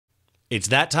It's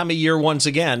that time of year once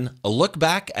again, a look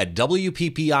back at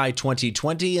WPPI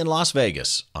 2020 in Las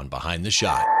Vegas on Behind the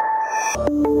Shot.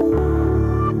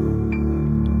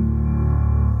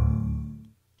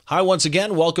 Hi once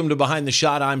again, welcome to Behind the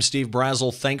Shot. I'm Steve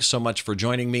Brazill. Thanks so much for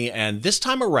joining me. And this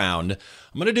time around,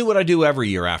 I'm going to do what I do every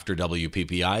year after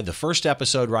WPPI. The first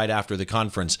episode right after the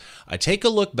conference, I take a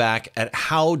look back at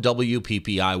how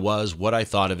WPPI was, what I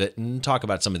thought of it, and talk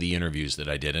about some of the interviews that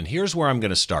I did. And here's where I'm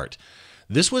going to start.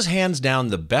 This was hands down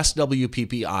the best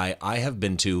WPPI I have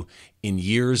been to in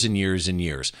years and years and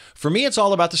years. For me, it's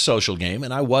all about the social game,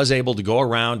 and I was able to go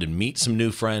around and meet some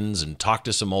new friends and talk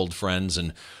to some old friends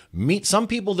and meet some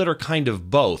people that are kind of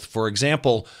both. For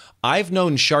example, I've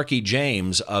known Sharky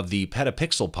James of the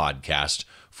Petapixel podcast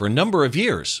for a number of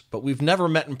years, but we've never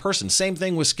met in person. Same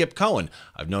thing with Skip Cohen.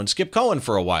 I've known Skip Cohen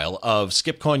for a while of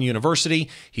Skip Cohen University.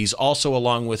 He's also,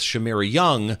 along with Shamira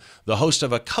Young, the host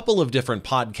of a couple of different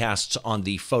podcasts on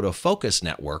the Photo Focus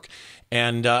Network.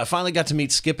 And I finally got to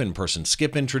meet Skip in person.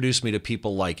 Skip introduced me to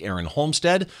people like Erin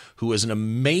Holmstead, who is an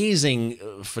amazing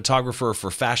photographer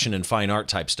for fashion and fine art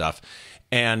type stuff.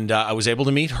 And I was able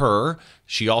to meet her.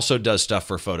 She also does stuff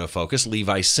for Photo Focus.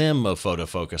 Levi Sim of Photo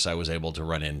Focus I was able to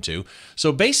run into.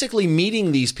 So basically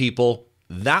meeting these people,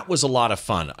 that was a lot of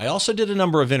fun. I also did a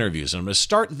number of interviews, and I'm going to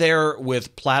start there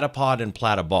with Platypod and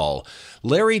Platyball.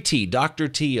 Larry T, Dr.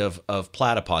 T of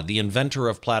Platypod, the inventor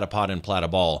of Platypod and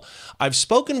Platyball. I've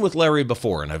spoken with Larry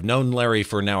before, and I've known Larry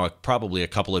for now probably a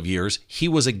couple of years. He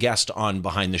was a guest on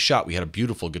Behind the Shot. We had a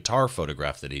beautiful guitar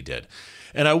photograph that he did.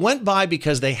 And I went by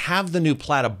because they have the new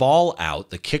Platyball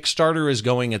out. The Kickstarter is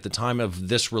going at the time of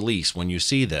this release when you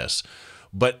see this.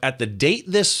 But at the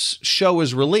date this show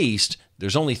is released,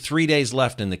 there's only 3 days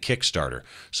left in the Kickstarter.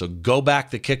 So go back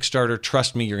the Kickstarter.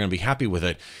 Trust me, you're going to be happy with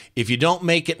it. If you don't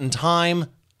make it in time,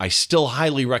 I still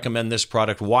highly recommend this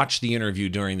product. Watch the interview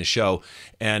during the show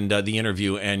and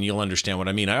and you'll understand what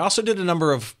I mean. I also did a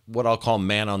number of what I'll call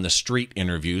man on the street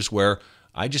interviews where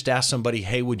I just asked somebody,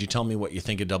 hey, would you tell me what you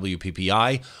think of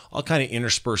WPPI? I'll kind of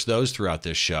intersperse those throughout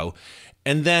this show.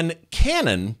 And then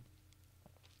Canon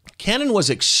was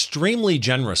extremely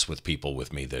generous with people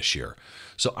with me this year.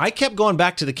 So I kept going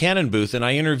back to the Canon booth, and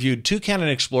I interviewed two Canon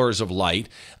Explorers of Light,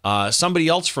 somebody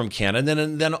else from Canon,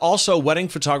 and then also wedding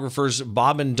photographers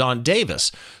Bob and Don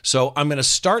Davis. So I'm going to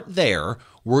start there.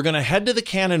 We're going to head to the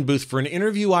Canon booth for an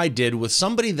interview I did with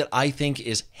somebody that I think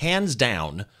is hands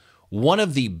down one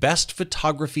of the best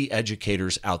photography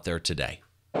educators out there today.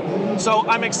 So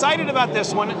I'm excited about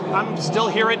this one. I'm still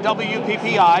here at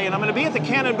WPPI, and I'm going to be at the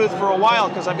Canon booth for a while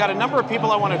because I've got a number of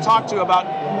people I want to talk to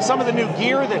about some of the new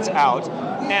gear that's out.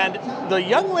 And the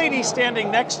young lady standing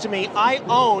next to me, I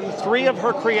own 3 of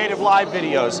her Creative Live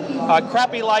videos.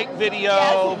 Crappy Light video,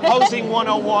 yes. Posing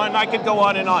 101, I could go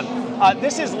on and on.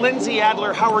 This is Lindsay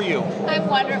Adler. How are you? I'm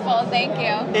wonderful, thank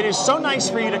you. It is so nice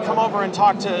for you to come over and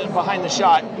talk to Behind the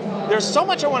Shot. There's so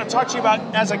much I want to talk to you about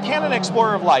as a Canon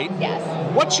Explorer of Light.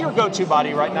 Yes. What's your go-to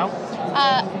body right now?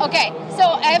 Okay, so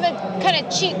I have a kind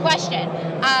of cheat question,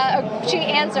 cheat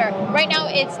answer. Right now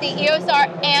it's the EOS R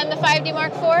and the 5D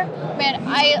Mark IV. Man,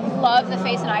 I love the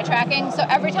face and eye tracking, so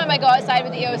every time I go outside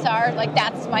with the EOS R, like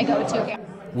that's my go-to camera.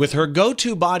 With her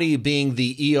go-to body being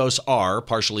the EOS R,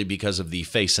 partially because of the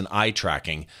face and eye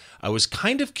tracking, I was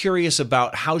kind of curious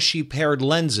about how she paired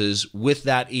lenses with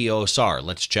that EOS R.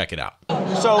 Let's check it out.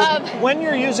 So when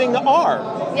you're using the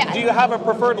R, yeah. Do you have a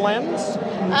preferred lens?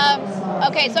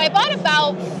 Okay, so I bought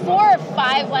about 4 or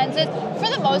 5 lenses. For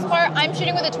the most part, I'm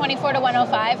shooting with a 24 to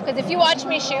 105 because if you watch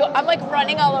me shoot, I'm like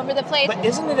running all over the place. But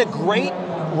isn't it a great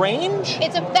range?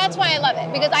 That's why I love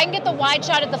it, because I can get the wide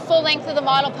shot at the full length of the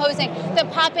model posing, then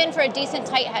pop in for a decent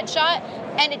tight headshot,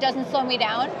 and it doesn't slow me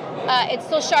down. It's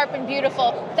still sharp and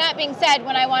beautiful. That being said,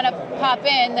 when I want to pop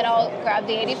in, then I'll grab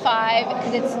the 85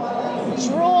 because it's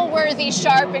drool-worthy,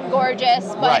 sharp, and gorgeous.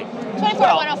 But right. 24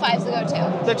 to 105 is the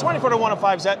go-to. The 24 to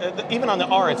 105 even on the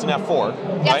R, it's an f4,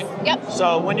 yes, right? Yep.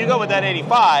 So when you go with that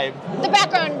 85, the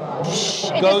background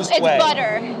it's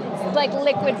butter. It's like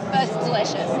liquid, it's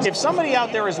delicious. If somebody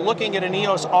out there is looking at an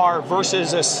EOS R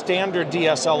versus a standard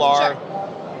DSLR, sure.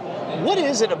 What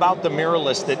is it about the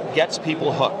mirrorless that gets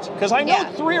people hooked? Because I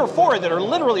know 3 or 4 that are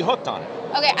literally hooked on it.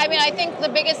 Okay, I mean, I think the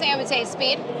biggest thing I would say is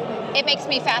speed. It makes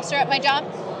me faster at my job.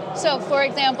 So, for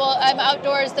example, I'm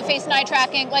outdoors, the face and eye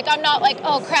tracking, like I'm not like,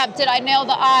 oh crap, did I nail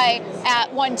the eye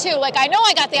at 1.2? Like I know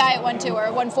I got the eye at 1.2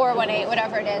 or 1.4, 1.8,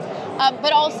 whatever it is.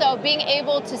 But also being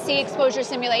able to see exposure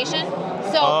simulation.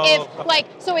 So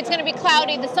so it's going to be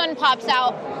cloudy, the sun pops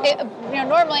out.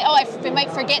 Normally, I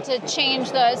might forget to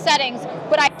change the settings,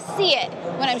 but I see it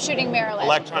when I'm shooting mirrorless.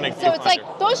 Electronic So it's viewfinder.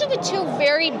 like, those are the two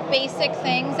very basic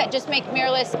things that just make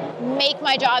mirrorless make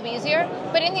my job easier.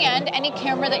 But in the end, any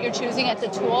camera that you're choosing, it's a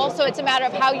tool. So it's a matter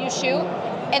of how you shoot.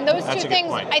 And those That's two a good things,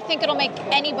 point. I think it'll make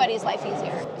anybody's life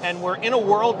easier. And we're in a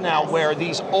world now where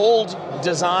these old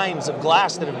designs of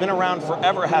glass that have been around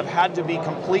forever have had to be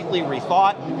completely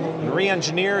rethought, and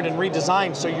re-engineered, and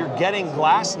redesigned. So you're getting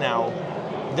glass now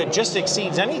that just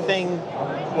exceeds anything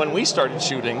when we started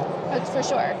shooting. That's for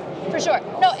sure. For sure.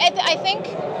 No, I think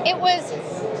it was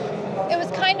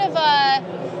kind of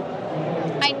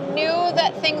I knew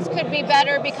that things could be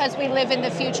better because we live in the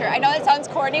future. I know that sounds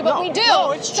corny, but we do.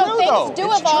 No, it's so true, things though.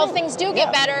 do It's evolve, true. things do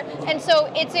get better, and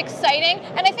so it's exciting.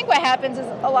 And I think what happens is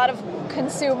a lot of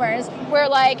consumers, we're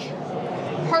like,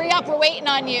 hurry up, we're waiting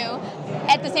on you.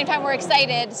 At the same time, we're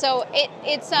excited. So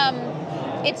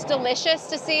it's delicious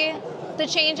to see the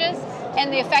changes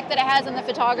and the effect that it has on the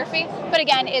photography. But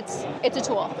again, it's a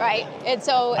tool, right?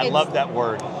 I love that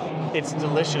word. It's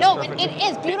delicious. No, it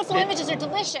is. Beautiful images are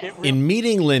delicious. In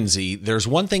meeting Lindsay, there's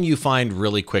one thing you find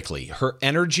really quickly. Her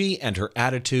energy and her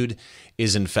attitude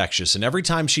is infectious. And every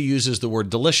time she uses the word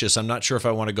delicious, I'm not sure if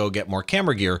I want to go get more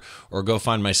camera gear or go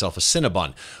find myself a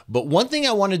Cinnabon. But one thing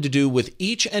I wanted to do with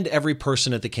each and every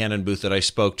person at the Canon booth that I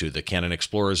spoke to, the Canon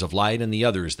Explorers of Light and the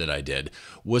others that I did,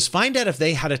 was find out if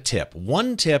they had a tip,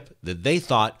 one tip that they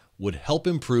thought would help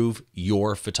improve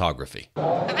your photography.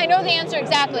 I know the answer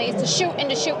exactly. It's to shoot and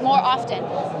to shoot more often.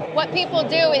 What people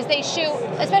do is they shoot,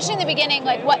 especially in the beginning,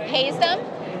 like what pays them.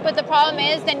 But the problem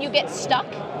is then you get stuck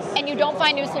and you don't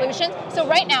find new solutions. So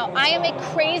right now, I am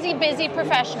a crazy busy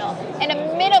professional, and a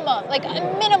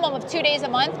minimum of 2 days a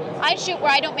month, I shoot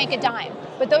where I don't make a dime.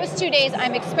 But those 2 days,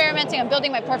 I'm experimenting, I'm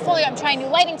building my portfolio, I'm trying new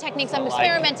lighting techniques, I'm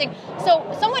experimenting.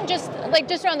 So someone just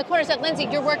around the corner said, Lindsay,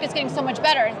 your work is getting so much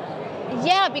better.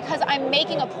 Yeah, because I'm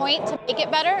making a point to make it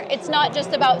better. It's not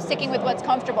just about sticking with what's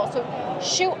comfortable. So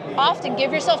shoot often,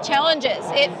 give yourself challenges.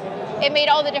 It made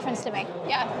all the difference to me.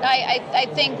 Yeah, I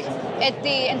think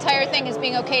the entire thing is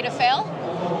being okay to fail.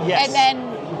 Yes. And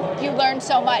then you learn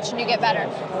so much and you get better.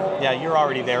 Yeah, you're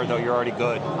already there, though. You're already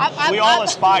good. I'm we all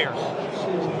aspire.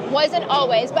 Wasn't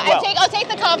always, but Well, I'll take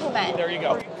the compliment. There you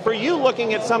go. For you,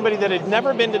 looking at somebody that had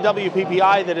never been to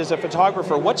WPPI that is a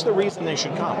photographer, what's the reason they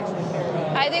should come?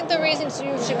 I think the reason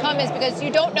you should come is because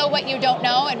you don't know what you don't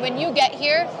know, and when you get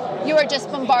here, you are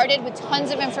just bombarded with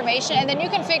tons of information, and then you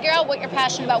can figure out what you're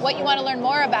passionate about, what you want to learn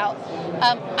more about.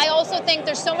 I also think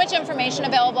there's so much information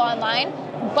available online,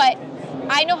 but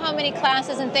I know how many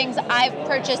classes and things I've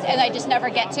purchased and I just never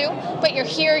get to, but you're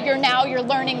here, you're now, you're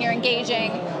learning, you're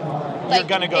engaging. You're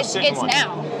going to go sit in one. It's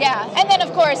now, yeah. And then,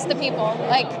 of course, the people.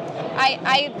 Like,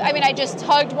 I just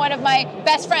hugged one of my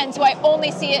best friends who I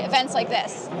only see at events like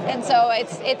this. And so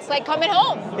it's like coming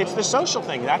home. It's the social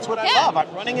thing. That's what I love.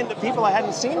 I'm running into people I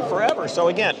hadn't seen forever. So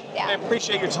again, I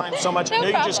appreciate your time so much. No I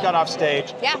know problem. you just got off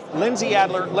stage. Yeah. Lindsay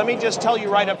Adler, let me just tell you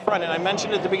right up front, and I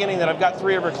mentioned at the beginning that I've got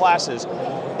 3 of her classes.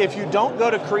 If you don't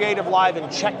go to Creative Live and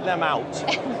check them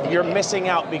out, you're missing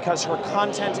out because her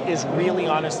content is really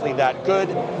honestly that good.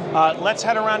 Let's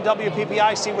head around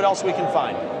WPPI, see what else we can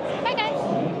find. Bye,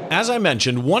 guys. As I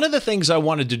mentioned, one of the things I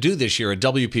wanted to do this year at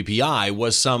WPPI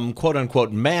was some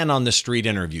quote-unquote man-on-the-street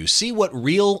interview. See what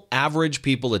real average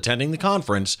people attending the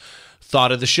conference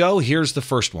thought of the show. Here's the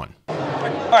first one.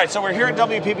 All right, so we're here at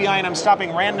WPPI, and I'm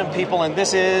stopping random people, and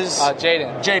this is...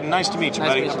 Jaden. Jaden, nice to meet you,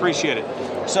 buddy. to meet you. Appreciate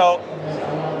it. So,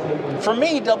 for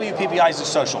me, WPPI is a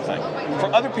social thing. For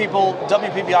other people,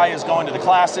 WPPI is going to the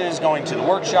classes, going to the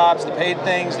workshops, the paid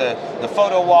things, the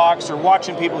photo walks, or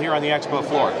watching people here on the expo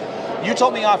floor. You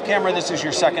told me off camera this is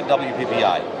your second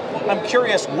WPPI. I'm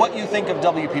curious what you think of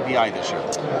WPPI this year.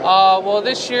 Well,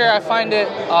 this year I find it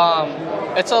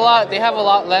it's a lot. They have a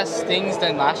lot less things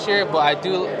than last year, but I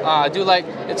do like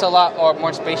it's a lot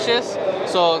more spacious.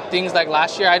 So things like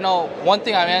last year, I know one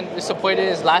thing I'm disappointed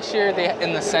is last year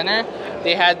in the center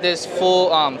they had this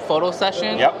full photo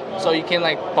session. Yep. So you can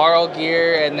like borrow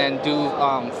gear and then do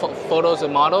photos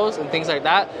of models and things like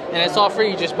that, and it's all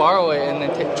free. You just borrow it and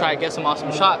then try to get some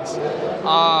awesome shots.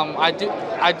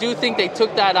 I do think they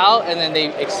took that out and then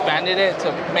they expanded it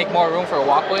to make more room for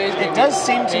walkways. It does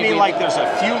seem to me like there's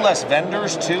a few less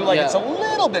vendors too. Like it's a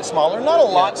little bit smaller, not a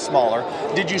lot smaller.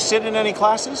 Did you sit in any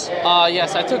classes?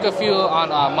 Yes, I took a few on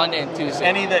Monday and Tuesday.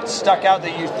 Any that stuck out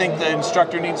that you think the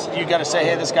instructor needs? You got to say,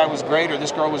 hey, this guy was great or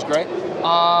this girl was great.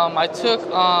 I took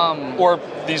or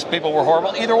these people were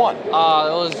horrible. Either one. It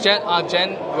was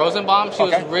Jen Rosenbaum. She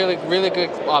was really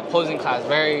good posing class.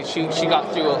 She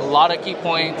got through a lot of key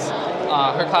points.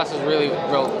 Her class was really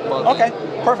real well done. Okay,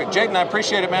 perfect. Jaden, I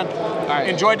appreciate it, man. All right.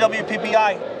 Enjoy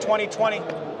WPPI 2020.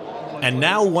 And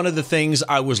now one of the things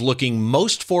I was looking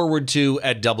most forward to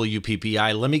at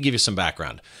WPPI, let me give you some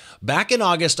background. Back in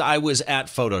August, I was at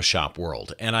Photoshop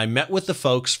World, and I met with the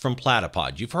folks from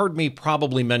Platypod. You've heard me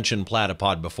probably mention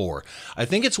Platypod before. I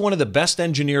think it's one of the best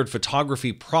engineered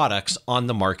photography products on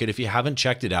the market. If you haven't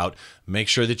checked it out, make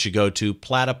sure that you go to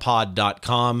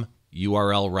platypod.com.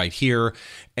 URL right here,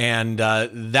 and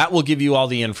that will give you all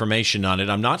the information on it.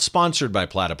 I'm not sponsored by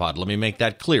Platypod. Let me make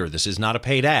that clear. This is not a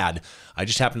paid ad. I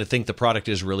just happen to think the product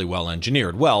is really well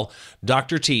engineered. Well,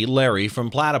 Dr. T, Larry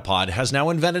from Platypod, has now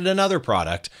invented another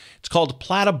product. It's called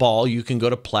Platyball. You can go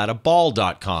to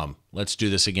platyball.com. Let's do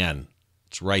this again.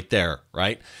 It's right there,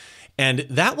 right? And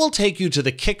that will take you to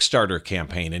the Kickstarter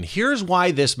campaign. And here's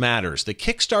why this matters. The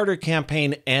Kickstarter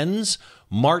campaign ends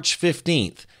March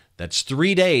 15th. That's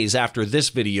 3 days after this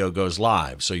video goes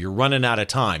live, so you're running out of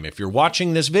time. If you're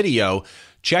watching this video,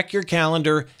 check your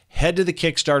calendar, head to the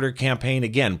Kickstarter campaign.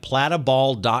 Again,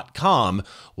 platyball.com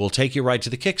will take you right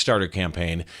to the Kickstarter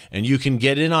campaign, and you can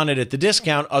get in on it at the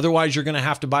discount. Otherwise, you're going to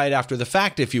have to buy it after the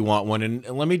fact if you want one. And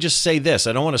let me just say this.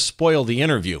 I don't want to spoil the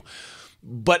interview,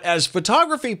 but as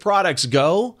photography products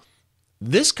go,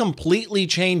 this completely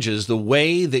changes the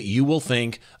way that you will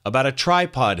think about a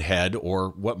tripod head, or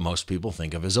what most people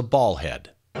think of as a ball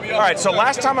head. All right, so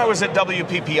last time I was at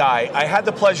WPPI, I had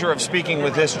the pleasure of speaking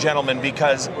with this gentleman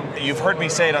because you've heard me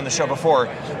say it on the show before.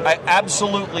 I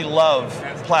absolutely love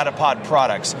Platypod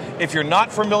products. If you're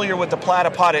not familiar with the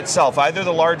Platypod itself, either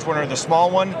the large one or the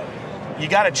small one, you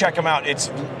got to check them out.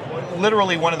 It's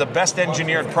literally one of the best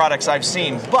engineered products I've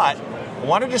seen, but I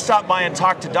wanted to stop by and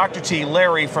talk to Dr. T,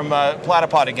 Larry from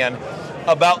Platypod again,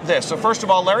 about this. So first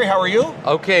of all, Larry, how are you?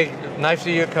 Okay, nice of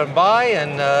you to come by,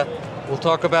 and we'll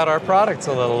talk about our products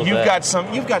a little bit.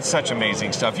 You've got such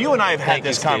amazing stuff. You and I have had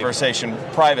this conversation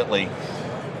privately.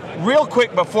 Real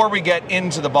quick before we get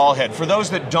into the ball head, for those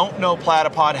that don't know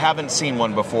Platypod, haven't seen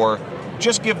one before,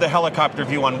 just give the helicopter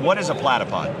view on what is a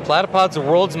platypod. Platypod's the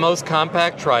world's most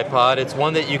compact tripod. It's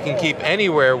one that you can keep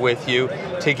anywhere with you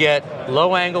to get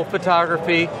low-angle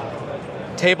photography,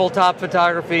 tabletop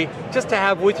photography, just to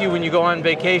have with you when you go on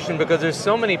vacation, because there's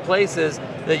so many places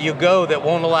that you go that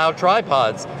won't allow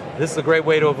tripods. This is a great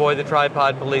way to avoid the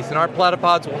tripod police. And our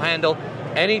Platypods will handle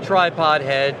any tripod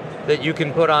head that you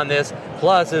can put on this.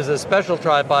 Plus, there's a special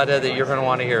tripod head that you're going to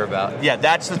want to hear about. Yeah,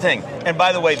 that's the thing. And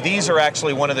by the way, these are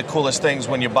actually one of the coolest things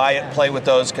when you buy it, play with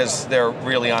those, because they're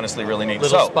really, honestly, really neat.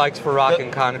 Little spikes for rock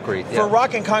and concrete. For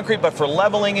rock and concrete, but for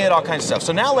leveling it, all kinds of stuff.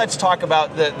 So now let's talk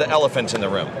about the elephant in the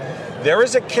room. There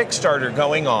is a Kickstarter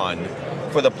going on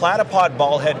for the Platypod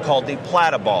ball head called the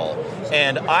Platyball.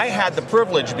 And I had the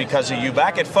privilege, because of you,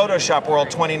 back at Photoshop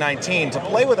World 2019, to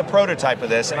play with a prototype of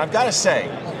this. And I've got to say,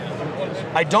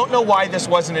 I don't know why this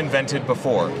wasn't invented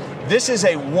before. This is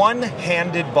a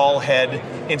one-handed ball head.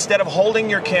 Instead of holding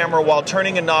your camera while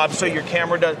turning a knob so your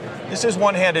camera does, this is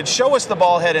one-handed. Show us the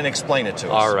ball head and explain it to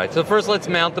us. All right, so first let's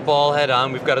mount the ball head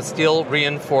on. We've got a steel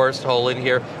reinforced hole in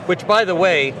here, which, by the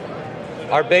way,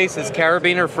 our base is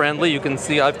carabiner friendly. You can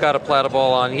see I've got a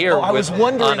Platyball on here. I was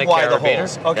wondering why the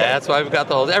holes. Okay. That's why we've got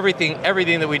the holes. Everything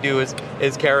that we do is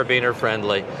carabiner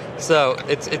friendly. So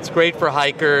it's great for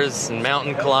hikers and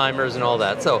mountain climbers and all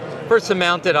that. So first to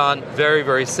mount it on, very,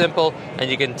 very simple,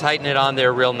 and you can tighten it on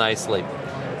there real nicely.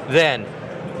 Then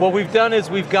what we've done is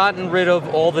we've gotten rid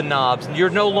of all the knobs. You're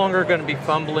no longer going to be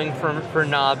fumbling for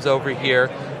knobs over here,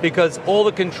 because all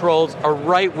the controls are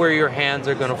right where your hands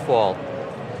are going to fall.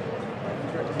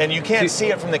 And you can't see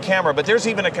it from the camera, but there's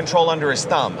even a control under his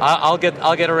thumb. I'll get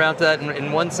around to that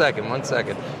in 1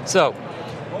 second. So,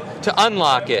 to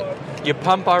unlock it, you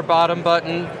pump our bottom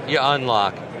button, you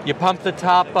unlock. You pump the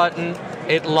top button,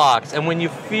 it locks. And when you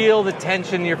feel the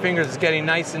tension in your fingers is getting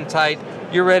nice and tight,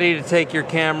 you're ready to take your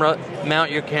camera,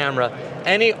 mount your camera.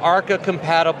 Any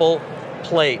ARCA-compatible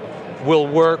plate will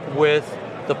work with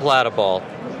the Platyball.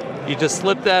 You just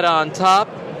slip that on top,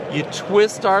 you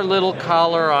twist our little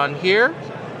collar on here,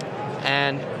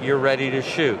 and you're ready to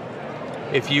shoot.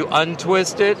 If you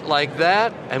untwist it like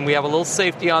that, and we have a little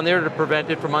safety on there to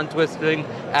prevent it from untwisting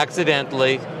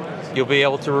accidentally, you'll be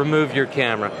able to remove your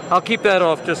camera. I'll keep that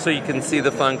off just so you can see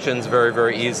the functions very,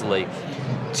 very easily.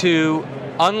 To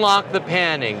unlock the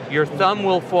panning, your thumb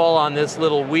will fall on this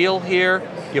little wheel here.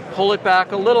 You pull it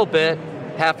back a little bit,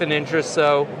 half an inch or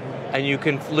so, and you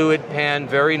can fluid pan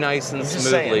very nice and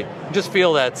smoothly. Just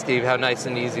feel that, Steve, how nice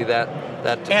and easy that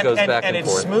goes back and forth. And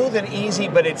it's smooth and easy,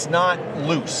 but it's not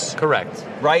loose. Correct.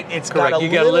 Right? It's Correct. got You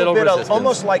get a little bit resistance. of,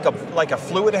 almost like a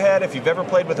fluid head. If you've ever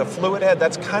played with a fluid head,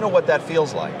 that's kind of what that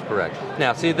feels like. Correct.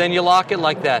 Now, see, then you lock it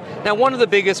like that. Now, one of the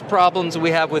biggest problems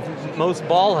we have with most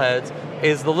ball heads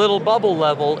is the little bubble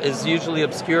level is usually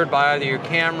obscured by either your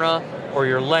camera or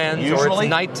your lens, or Usually? it's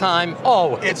nighttime.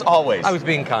 Oh, It's always. I was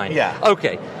being kind. Yeah.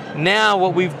 Okay. Now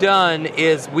what we've done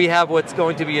is we have what's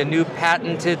going to be a new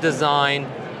patented design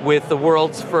with the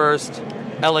world's first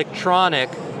electronic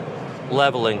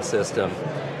leveling system.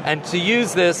 And to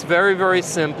use this very, very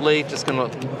simply, just going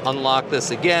to unlock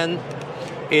this again,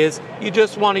 is you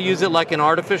just want to use it like an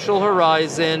artificial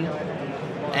horizon,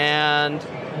 and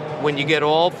when you get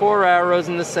all 4 arrows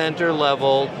in the center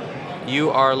leveled, you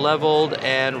are leveled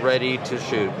and ready to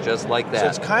shoot, just like that. So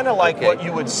it's kind of like what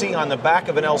you would see on the back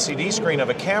of an LCD screen of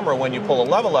a camera when you pull a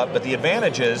level up, but the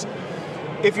advantage is,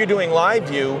 if you're doing live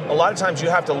view, a lot of times you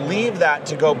have to leave that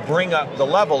to go bring up the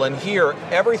level, and here,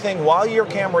 everything while your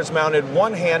camera's mounted,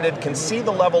 one-handed, can see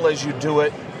the level as you do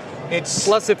it. It's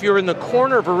Plus, if you're in the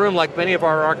corner of a room, like many of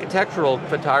our architectural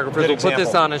photographers will put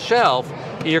this on a shelf,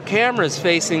 your camera's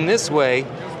facing this way.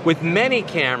 With many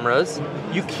cameras,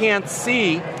 you can't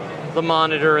see the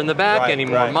monitor in the back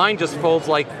anymore. Right. Mine just folds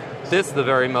like this the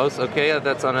very most, okay?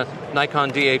 That's on a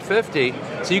Nikon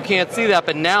D850, so you can't see that,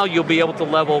 but now you'll be able to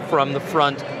level from the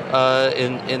front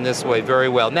in this way very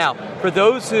well. Now, for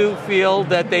those who feel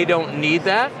that they don't need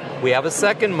that, we have a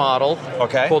second model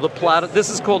called this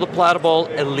is called the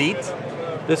Platypod Elite.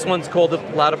 This one's called the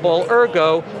Platypod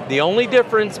Ergo. The only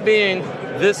difference being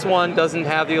this one doesn't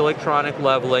have the electronic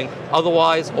leveling.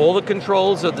 Otherwise, all the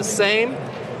controls are the same.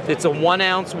 It's a 1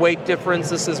 ounce weight difference.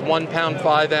 This is 1 pound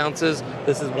 5 ounces.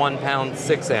 This is 1 pound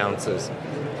 6 ounces.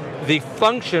 The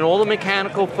function, all the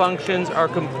mechanical functions are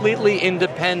completely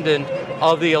independent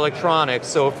of the electronics.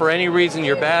 So if for any reason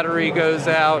your battery goes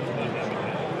out,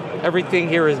 everything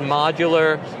here is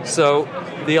modular. So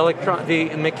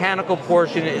the mechanical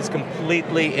portion is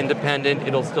completely independent.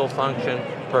 It'll still function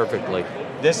perfectly.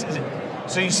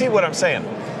 So you see what I'm saying?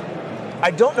 I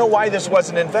don't know why this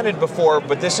wasn't invented before,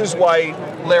 but this is why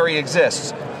Larry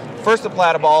exists. First the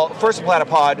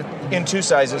Platypod in 2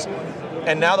 sizes,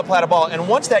 and now the Platypod. And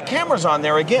once that camera's on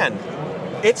there, again,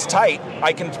 it's tight.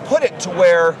 I can put it to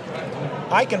where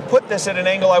I can put this at an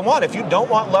angle I want. If you don't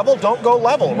want level, don't go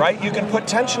level, right? You can put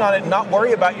tension on it and not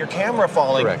worry about your camera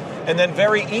falling. Correct. And then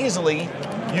very easily,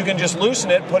 you can just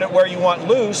loosen it, put it where you want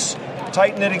loose,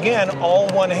 tighten it again, all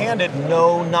one-handed,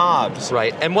 no knobs.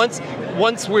 Right, and once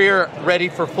we're ready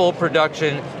for full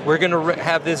production, we're going to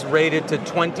have this rated to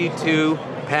 22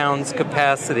 pounds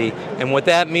capacity. And what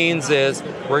that means is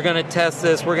we're going to test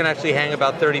this. We're going to actually hang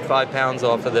about 35 pounds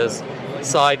off of this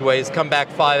sideways, come back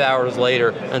 5 hours later,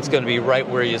 and it's going to be right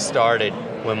where you started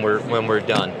when we're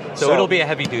done. So it'll be a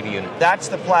heavy-duty unit. That's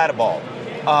the Platypod.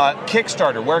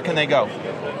 Kickstarter, where can they go?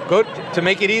 Go to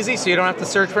make it easy so you don't have to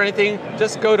search for anything,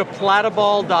 just go to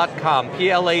platyball.com,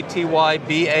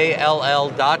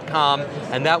 PLATYBALL.com,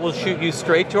 and that will shoot you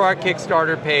straight to our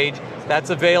Kickstarter page. That's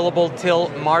available till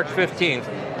March 15th.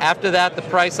 After that, the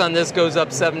price on this goes up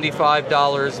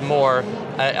 $75 more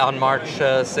on March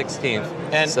 16th.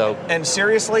 And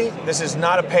seriously, this is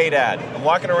not a paid ad. I'm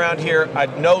walking around here, I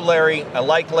know Larry, I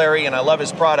like Larry, and I love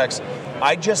his products.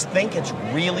 I just think it's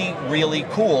really, really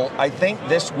cool. I think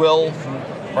this will,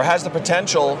 or has the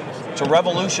potential to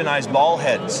revolutionize ball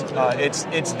heads.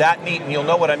 It's that neat, and you'll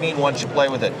know what I mean once you play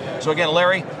with it. So again,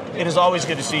 Larry, it is always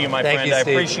good to see you, my friend. Thank you, Steve.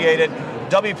 I appreciate it.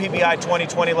 WPPI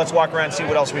 2020, let's walk around and see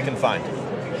what else we can find.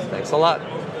 Thanks a lot.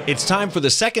 It's time for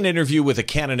the second interview with a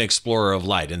Canon Explorer of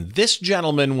Light. And this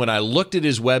gentleman, when I looked at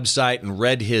his website and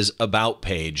read his About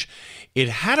page, it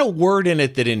had a word in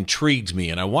it that intrigued me,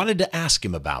 and I wanted to ask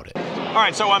him about it. All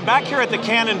right, so I'm back here at the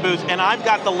Canon booth, and I've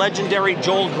got the legendary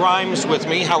Joel Grimes with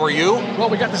me. How are you? Well,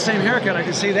 we got the same haircut. I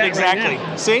can see that Exactly. right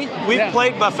now. See? We've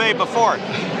played buffet before.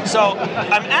 So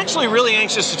I'm actually really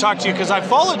anxious to talk to you because I've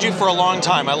followed you for a long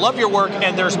time. I love your work,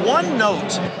 and there's one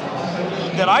note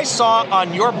that I saw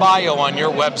on your bio on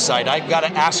your website I've got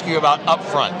to ask you about up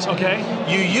front. Okay.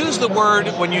 You use the word,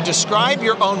 when you describe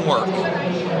your own work,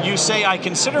 you say, I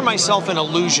consider myself an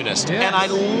illusionist. Yes. And I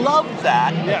love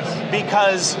that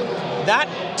because that,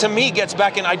 to me, gets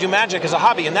back in, I do magic as a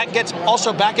hobby, and that gets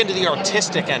also back into the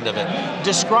artistic end of it.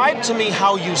 Describe to me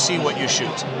how you see what you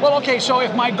shoot. Well, okay, so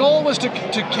if my goal was to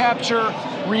capture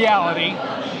reality,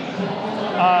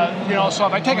 so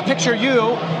if I take a picture of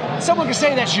you, someone can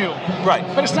say that's you. Right.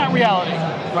 But it's not reality,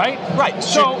 right? Right.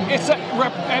 So it's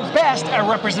at best a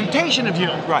representation of you.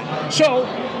 Right. So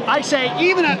I say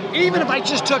even if I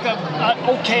just took a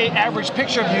okay average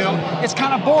picture of you, it's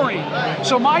kind of boring.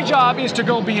 So my job is to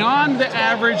go beyond the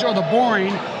average or the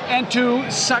boring and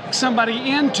to suck somebody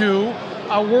into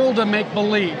a world of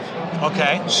make-believe.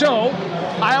 Okay. So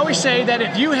I always say that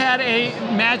if you had a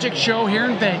magic show here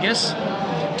in Vegas,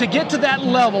 to get to that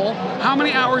level, how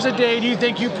many hours a day do you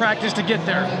think you practice to get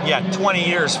there? Yeah, 20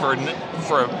 years for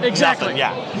exactly. nothing,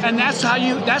 yeah. And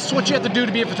that's what you have to do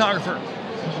to be a photographer.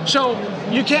 So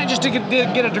you can't just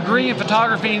get a degree in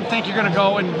photography and think you're going to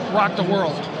go and rock the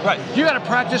world. Right. You got to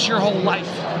practice your whole life.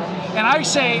 And I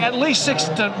say at least 6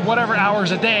 to whatever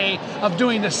hours a day of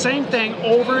doing the same thing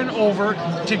over and over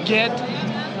to get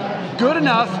good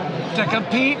enough to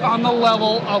compete on the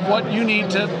level of what you need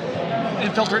to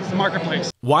infiltrate the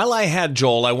marketplace. While I had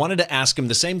Joel, I wanted to ask him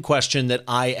the same question that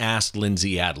I asked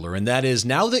Lindsay Adler, and that is,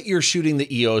 now that you're shooting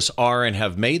the EOS R and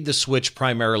have made the switch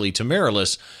primarily to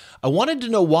mirrorless, I wanted to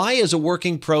know why, as a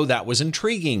working pro, that was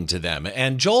intriguing to them.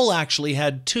 And Joel actually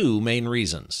had 2 main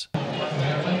reasons.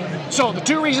 So the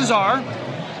 2 reasons are,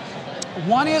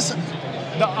 one is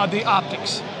the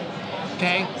optics,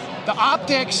 okay? The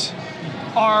optics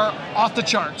are off the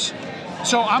charts.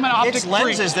 So I'm an optic It's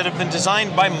lenses that have been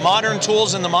designed by modern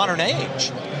tools in the modern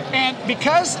age. And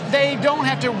because they don't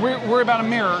have to worry about a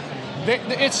mirror,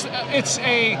 it's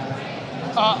a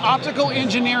optical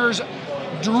engineer's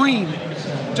dream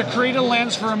to create a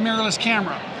lens for a mirrorless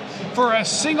camera. For a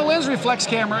single lens reflex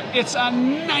camera, it's a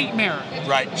nightmare.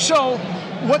 Right. So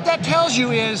what that tells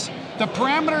you is the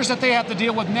parameters that they have to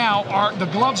deal with now are, the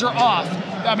gloves are off.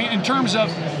 I mean, in terms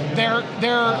of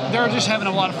they're just having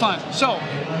a lot of fun. So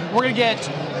we're gonna get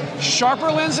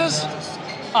sharper lenses,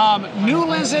 new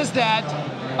lenses that,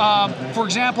 for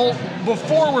example,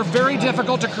 before were very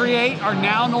difficult to create, are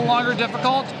now no longer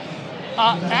difficult.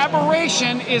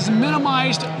 Aberration is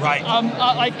minimized. Right.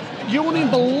 Like, you won't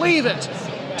even believe it.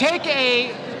 Take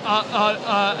a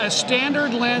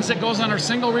standard lens that goes on our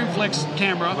single reflex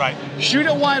camera. Right. Shoot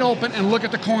it wide open and look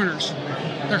at the corners.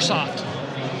 They're soft.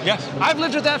 Yes. I've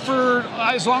lived with that for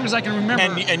as long as I can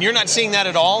remember. And you're not seeing that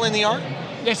at all in the art?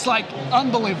 It's like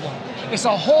unbelievable. It's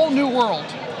a whole new world.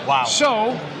 Wow.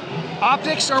 So,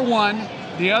 optics are one.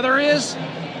 The other is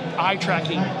eye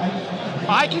tracking.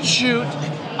 I can shoot.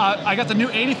 I got the new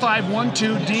 85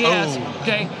 1.2 DS. Oh.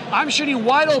 Okay, I'm shooting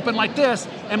wide open like this,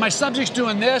 and my subject's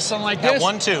doing this and like At this.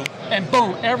 1.2. And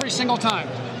boom, every single time,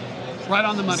 right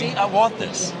on the money. See, I want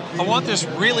this. I want this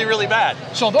really, really bad.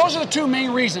 So those are the 2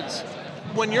 main reasons.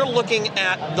 When you're looking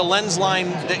at the lens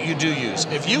line that you do use,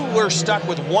 if you were stuck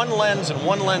with one lens and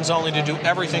one lens only to do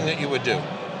everything that you would do,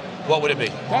 what would it be?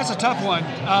 That's a tough one.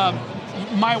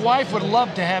 My wife would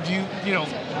love to have you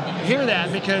hear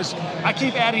that, because I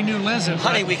keep adding new lenses.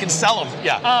 Honey, we can sell them.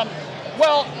 Yeah.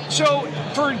 Well, so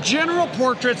for general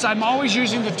portraits, I'm always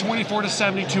using the 24 to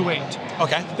 70-2.8.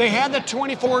 Okay. They had the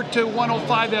 24 to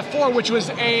 105 f4, which was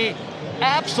a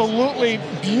absolutely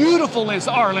beautiful lens,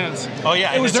 our lens. Oh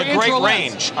yeah, it was it's a great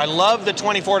range. Lens. I love the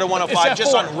 24 to 105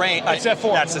 just on range. It's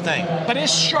f4. That's the thing. But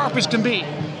it's sharp as can be.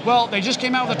 Well, they just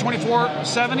came out with a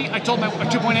 24-70. I told my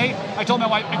 2.8. I told my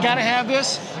wife, I gotta have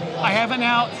this. I have it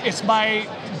now. It's my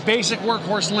basic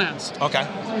workhorse lens. Okay.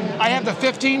 I have the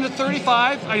 15 to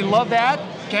 35. I love that.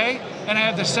 Okay. And I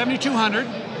have the 7200,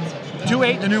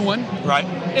 2.8, the new one. Right.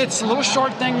 It's a little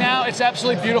short thing now. It's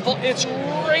absolutely beautiful. It's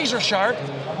razor sharp,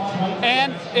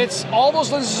 and it's all those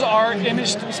lenses are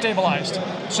image stabilized.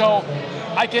 So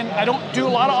I don't do a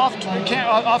lot of off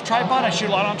tripod. I shoot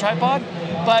a lot on tripod,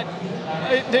 but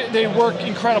they work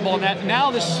incredible in that.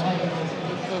 Now this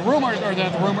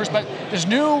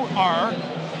new R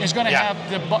is going to have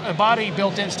the body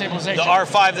built-in stabilization. The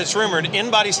R5 that's rumored,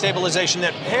 in-body stabilization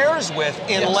that pairs with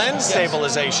in-lens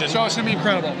stabilization. So it's going to be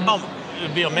incredible. It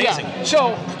would be amazing. Yeah.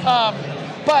 So,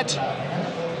 but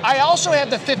I also have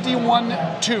the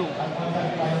 51.2.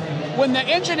 When the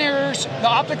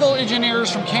optical engineers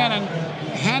from Canon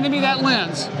handed me that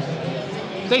lens,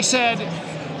 they said,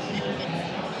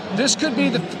 this could be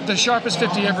the sharpest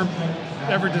 50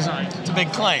 ever designed. It's a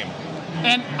big claim.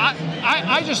 And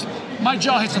I just, my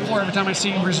jaw hits the floor every time I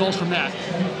see results from that.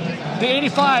 The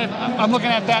 85, I'm looking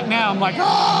at that now, I'm like,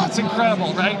 it's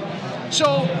incredible, right?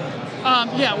 So,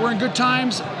 yeah, we're in good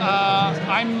times.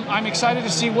 I'm excited to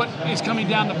see what is coming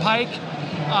down the pike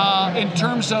in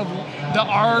terms of the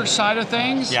R side of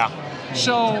things. Yeah.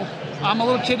 So, I'm a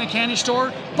little kid in a candy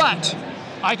store, but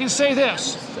I can say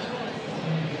this.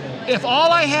 If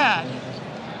all I had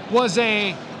was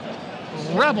a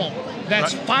Rebel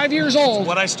that's 5 years old,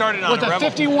 what I started on with a Rebel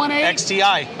 51.8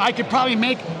 XTI, I could probably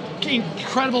make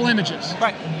incredible images.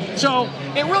 Right. So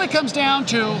it really comes down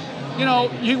to,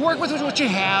 you work with what you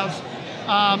have.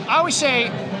 I always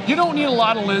say you don't need a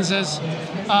lot of lenses.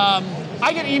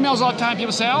 I get emails all the time.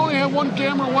 People say, I only have one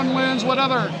camera, one lens,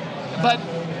 whatever. But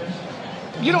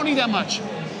you don't need that much.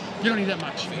 You don't need that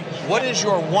much. What is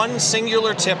your one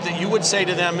singular tip that you would say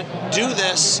to them, do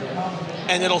this,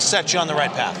 and it'll set you on the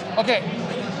right path? Okay.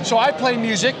 So I play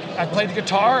music. I played the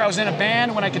guitar. I was in a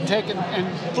band when I could take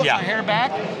and flip my hair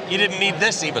back. You didn't need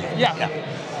this even.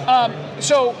 Yeah.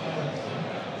 So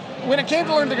when it came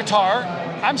to learn the guitar,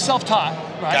 I'm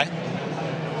self-taught, right?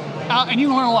 Okay. And you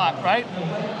learn a lot, right?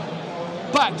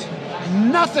 But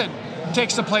nothing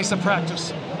takes the place of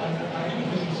practice.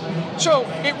 So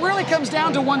it really comes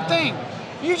down to one thing.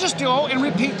 You just go and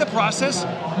repeat the process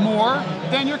more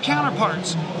than your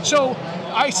counterparts. So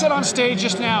I said on stage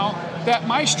just now that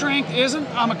my strength isn't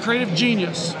I'm a creative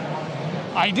genius.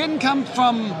 I didn't come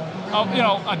from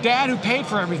a dad who paid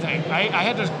for everything. I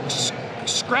had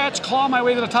to claw my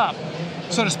way to the top,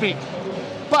 so to speak.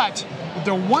 But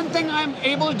the one thing I'm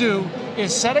able to do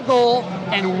is set a goal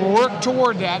and work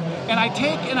toward that. And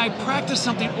I practice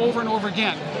something over and over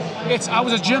again. I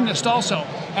was a gymnast also,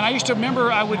 and I used to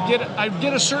remember I'd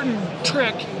get a certain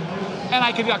trick, and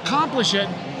I could accomplish it,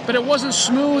 but it wasn't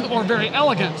smooth or very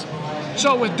elegant.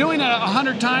 So with doing it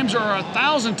 100 times or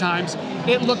 1,000 times,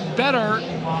 it looked better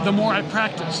the more I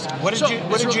practiced. What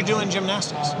did you do in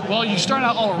gymnastics? Well, you start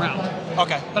out all around.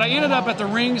 Okay. But I ended up at the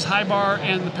rings, high bar,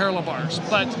 and the parallel bars.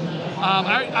 But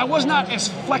I was not as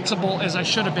flexible as I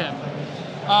should have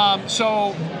been.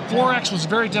 So floor X was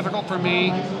very difficult for me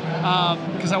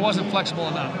because I wasn't flexible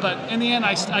enough. But in the end,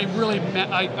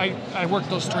 I worked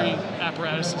those three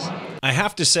apparatuses. I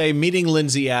have to say, meeting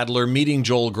Lindsay Adler, meeting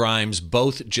Joel Grimes,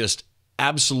 both just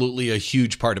absolutely a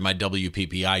huge part of my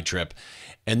WPPI trip.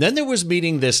 And then there was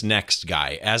meeting this next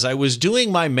guy. As I was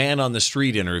doing my man on the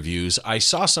street interviews, I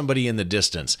saw somebody in the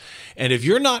distance. And if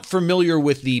you're not familiar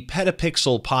with the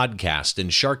Petapixel podcast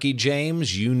and Sharky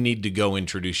James, you need to go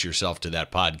introduce yourself to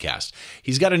that podcast.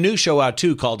 He's got a new show out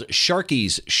too called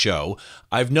Sharky's Show.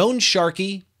 I've known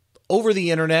Sharky over the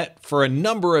internet for a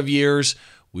number of years.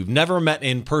 We've never met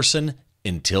in person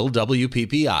until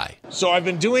WPPI. So I've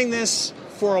been doing this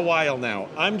for a while now.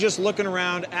 I'm just looking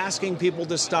around, asking people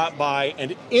to stop by,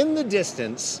 and in the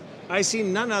distance, I see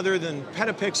none other than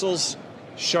Petapixel's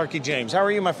Sharky James. How are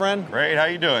you, my friend? Great, how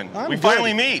you doing? I'm we good.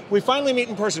 finally meet. We finally meet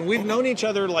in person. We've known each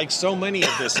other like so many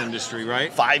of this industry,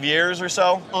 right? 5 years or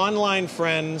so. Online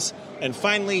friends, and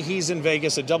finally he's in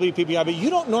Vegas at WPPI, but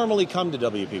you don't normally come to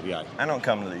WPPI. I don't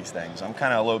come to these things. I'm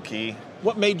kind of low-key.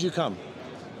 What made you come?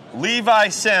 Levi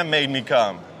Sim made me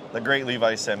come. The great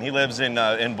Levi Sim. He lives in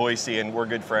Boise, and we're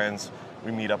good friends.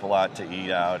 We meet up a lot to eat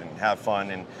out and have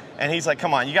fun. And he's like,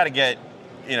 come on, you got to get,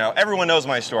 everyone knows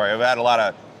my story. I've had a lot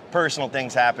of personal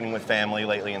things happening with family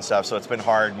lately and stuff, so it's been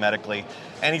hard medically.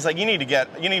 And he's like, you need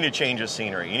to change the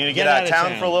scenery. You need to get out of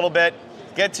town for a little bit,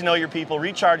 get to know your people,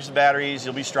 recharge the batteries.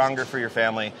 You'll be stronger for your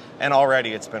family. And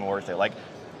already it's been worth it. Like,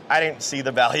 I didn't see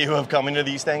the value of coming to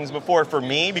these things before for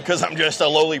me because I'm just a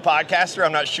lowly podcaster.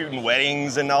 I'm not shooting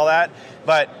weddings and all that.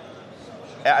 But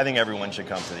I think everyone should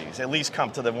come to these. At least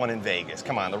come to the one in Vegas.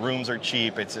 Come on, the rooms are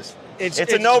cheap. It's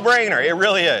a no-brainer. It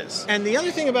really is. And the other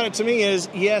thing about it to me is,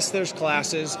 yes, there's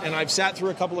classes, and I've sat through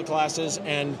a couple of classes,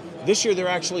 and this year they're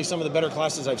actually some of the better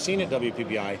classes I've seen at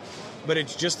WPPI, but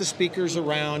it's just the speakers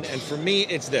around, and for me,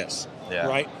 it's this,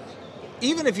 right?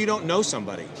 Even if you don't know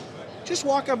somebody, just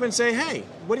walk up and say, hey,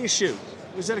 what do you shoot?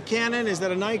 Is that a Canon? Is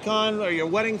that a Nikon? Are you a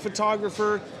wedding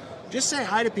photographer? Just say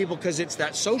hi to people, because it's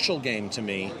that social game to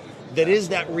me that is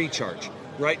that recharge,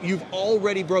 right? You've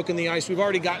already broken the ice. We've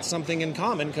already got something in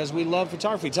common because we love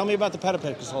photography. Tell me about the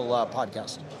Petapixel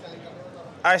podcast.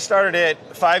 I started it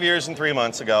 5 years and 3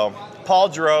 months ago. Paul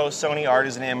Giroux, Sony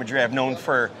Artisan Imagery, I've known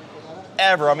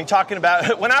forever. I mean, talking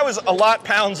about when I was a lot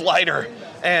pounds lighter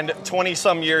and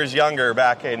 20-some years younger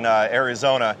back in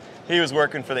Arizona, he was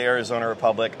working for the Arizona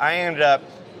Republic.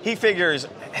 He figures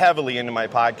heavily into my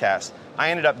podcast. I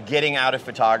ended up getting out of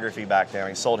photography back then.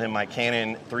 I sold him my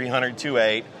Canon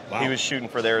 300-2.8. Wow. He was shooting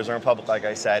for the Arizona Republic, like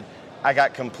I said. I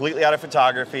got completely out of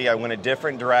photography. I went a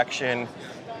different direction.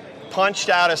 Punched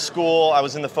out of school. I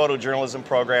was in the photojournalism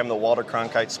program, the Walter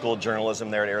Cronkite School of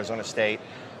Journalism there at Arizona State.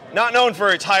 Not known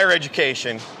for its higher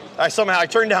education. I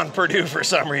turned down Purdue for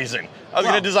some reason. I was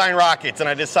going to design rockets, and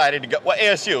I decided to go. Well,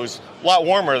 ASU was a lot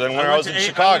warmer than when I was in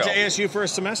Chicago. I went to ASU for a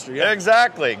semester, yeah.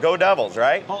 Exactly. Go Devils,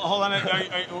 right? Hold on.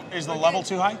 Is the level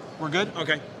too high? We're good?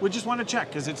 Okay. We just want to check,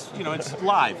 because it's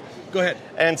live. Go ahead.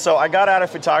 And so I got out of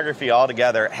photography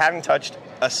altogether. Hadn't touched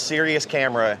a serious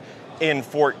camera in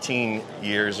 14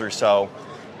 years or so.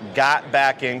 Got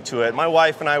back into it. My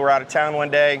wife and I were out of town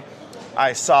one day.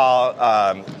 I saw,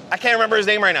 I can't remember his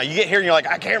name right now. You get here and you're like,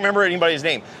 I can't remember anybody's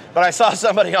name. But I saw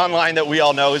somebody online that we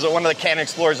all know. He's one of the Canon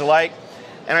Explorers alike.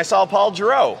 And I saw Paul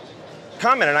Giroux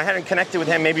comment, and I hadn't connected with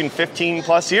him maybe in 15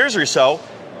 plus years or so.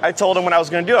 I told him what I was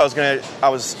going to do. I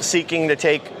was seeking to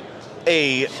take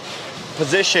a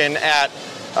position at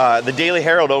the Daily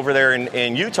Herald over there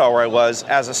in Utah, where I was,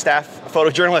 as a staff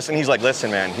photojournalist, and he's like,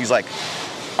 listen, man, he's like,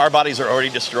 our bodies are already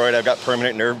destroyed. I've got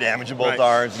permanent nerve damage in both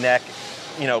arms, neck,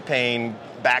 pain,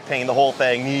 back pain, the whole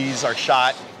thing. Knees are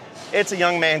shot. It's a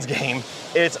young man's game.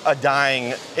 It's a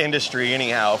dying industry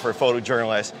anyhow for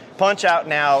photojournalists. Punch out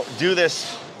now, do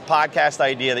this podcast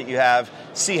idea that you have,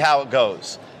 see how it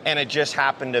goes. And it just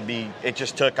happened to be, it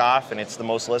just took off, and it's the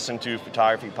most listened to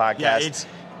photography podcast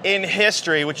in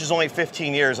history, which is only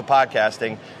 15 years of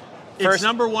podcasting. It's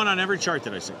number one on every chart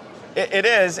that I see. It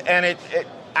is, and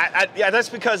that's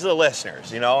because of the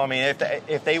listeners, I mean,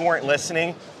 if they weren't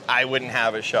listening, I wouldn't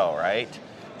have a show, right?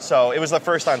 So it was the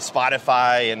first on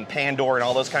Spotify and Pandora and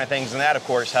all those kind of things, and that, of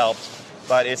course, helped.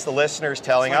 But it's the listeners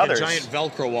telling others. It's like a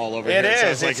giant Velcro wall over here. It is.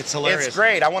 Sounds like it's hilarious. It's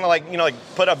great. I want to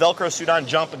put a Velcro suit on,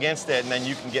 jump against it, and then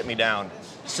you can get me down.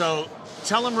 So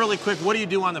tell them really quick, what do you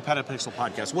do on the Petapixel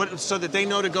podcast? So that they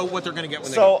know what they're going to get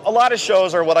when they go. So a lot of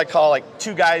shows are what I call like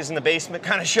two guys in the basement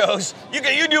kind of shows.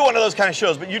 You do one of those kind of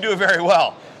shows, but you do it very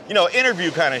well.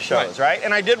 Interview kind of shows, right?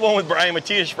 And I did one with Brian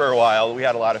Matias for a while. We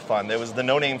had a lot of fun. There was the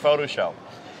No Name Photo Show.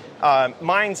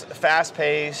 Mine's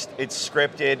fast-paced, it's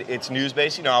scripted, it's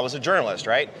news-based. I was a journalist,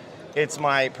 right? It's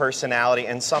my personality,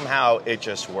 and somehow it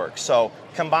just works. So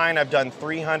combined, I've done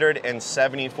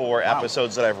 374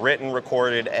 episodes that I've written,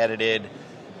 recorded, edited,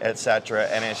 etc.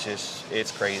 And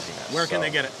it's craziness. Where can they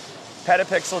get it?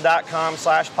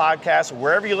 Petapixel.com/podcast.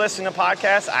 Wherever you listen to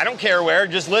podcasts, I don't care where,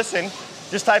 just listen.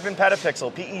 Just type in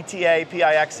Petapixel,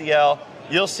 Petapixel.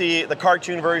 You'll see the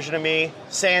cartoon version of me,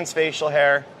 sans facial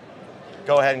hair.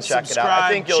 Go ahead and check it out.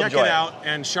 I think you'll enjoy it. Check it out.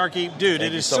 And Sharky, dude,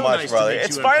 it is so much, nice brother. to meet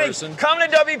It's you funny. in person. Come to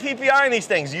WPPI and these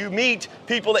things. You meet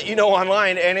people that you know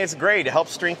online, and it's great. It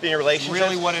helps strengthen your relationships.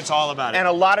 Really what it's all about. And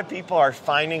a lot of people are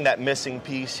finding that missing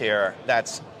piece here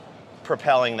that's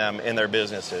propelling them in their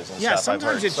businesses and stuff.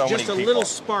 Sometimes it's just a little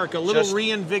spark, a little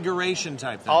reinvigoration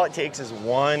type thing. All it takes is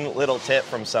one little tip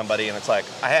from somebody, and it's like,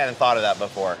 I hadn't thought of that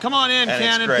before. Come on in, and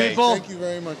Canon people. Thank you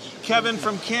very much. Kevin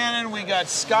from Canon. We got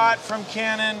Scott from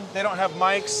Canon. They don't have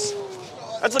mics.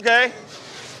 That's okay.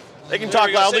 They can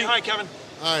talk loudly. Say hi, Kevin.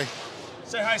 Hi.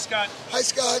 Say hi, Scott. Hi,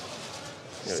 Scott.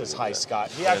 He says hi,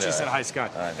 Scott. He actually said hi,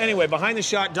 Scott. Anyway, behind the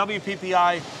shot,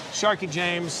 WPPI, Sharky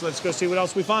James. Let's go see what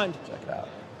else we find. Check it out.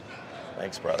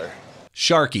 Thanks, brother.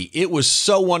 Sharky, it was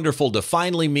so wonderful to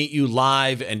finally meet you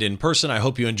live and in person. I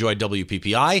hope you enjoyed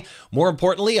WPPI. More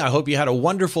importantly, I hope you had a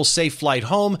wonderful, safe flight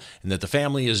home and that the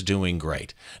family is doing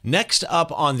great. Next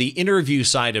up on the interview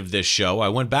side of this show, I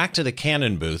went back to the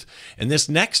Canon booth, and this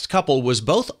next couple was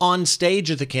both on stage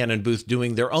at the Canon booth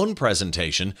doing their own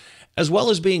presentation, as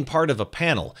well as being part of a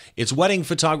panel. It's wedding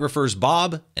photographers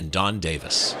Bob and Don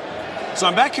Davis. So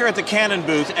I'm back here at the Canon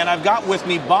booth, and I've got with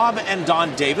me Bob and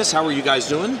Don Davis. How are you guys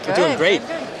doing? Good, doing great.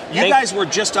 You guys were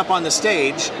just up on the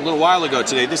stage a little while ago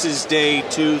today. This is day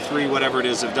 2, 3, whatever it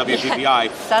is of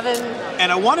WPPI. 7. And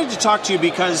I wanted to talk to you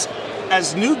because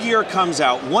as new gear comes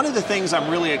out, one of the things I'm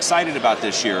really excited about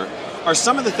this year are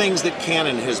some of the things that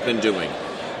Canon has been doing.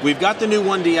 We've got the new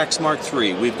 1DX Mark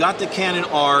III, we've got the Canon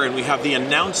R, and we have the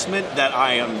announcement that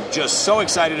I am just so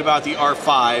excited about, the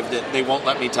R5, that they won't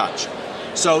let me touch.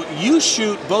 So you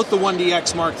shoot both the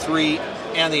 1DX Mark III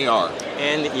and the R.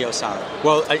 And the EOS R.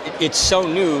 Well, it's so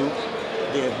new,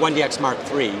 the 1DX Mark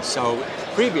III. So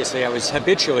previously I was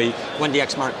habitually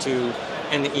 1DX Mark II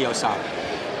and the EOS R.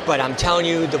 But I'm telling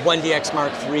you, the 1DX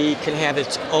Mark III can have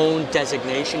its own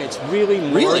designation. It's really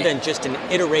more than just an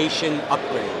iteration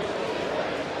upgrade.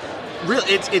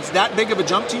 Really? It's that big of a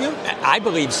jump to you? I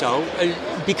believe so.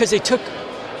 Because they took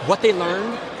what they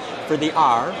learned for the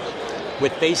R,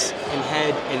 with face and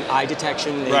head and eye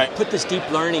detection, they put this deep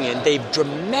learning in. They've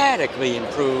dramatically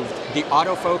improved the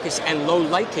autofocus and low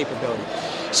light capability.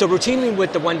 So routinely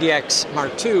with the 1DX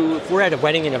Mark II, if we're at a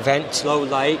wedding and event, it's low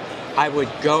light, I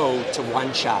would go to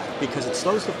one shot because it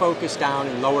slows the focus down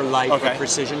in lower light for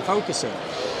precision focusing.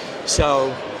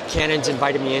 So Canon's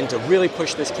invited me in to really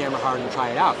push this camera hard and try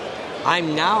it out.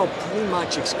 I'm now pretty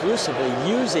much exclusively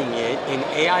using it in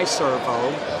AI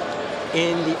servo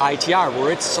in the ITR,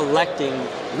 where it's selecting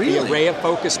the array of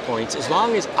focus points as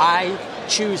long as I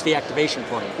choose the activation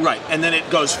point. Right, and then it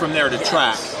goes from there to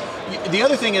track. The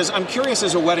other thing is, I'm curious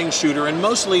as a wedding shooter, and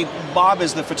mostly Bob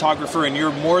is the photographer and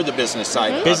you're more the business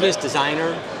side. Business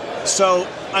designer. So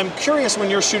I'm curious, when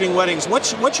you're shooting weddings,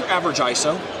 what's your average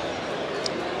ISO?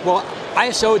 Well,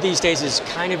 ISO these days is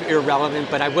kind of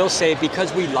irrelevant, but I will say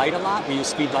because we light a lot, we use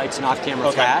speed lights and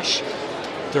off-camera flash.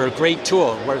 They're a great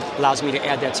tool where it allows me to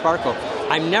add that sparkle.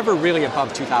 I'm never really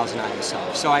above 2000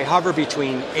 ISO, so I hover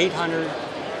between 800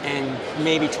 and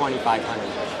maybe 2500.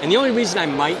 And the only reason I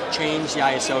might change the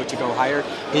ISO to go higher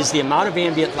is the amount of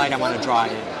ambient light I want to draw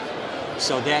in.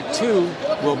 So that too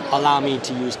will allow me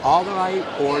to use all the light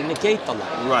or negate the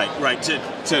light. Right.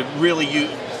 To really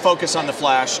focus on the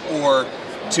flash or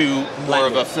to more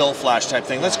of a fill flash type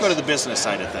thing. Let's go to the business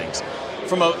side of things.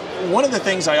 One of the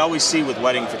things I always see with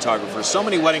wedding photographers, so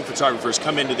many wedding photographers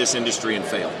come into this industry and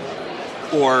fail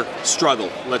or struggle,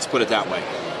 let's put it that way.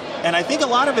 And I think a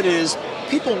lot of it is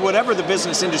people, whatever the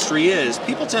business industry is,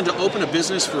 people tend to open a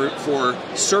business for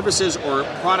services or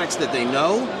products that they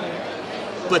know,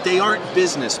 but they aren't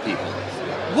business people.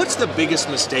 What's the biggest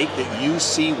mistake that you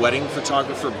see wedding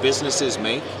photographer businesses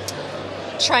make?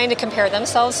 Trying to compare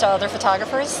themselves to other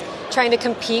photographers, trying to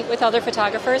compete with other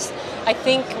photographers. I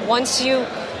think once you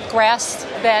grasp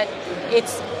that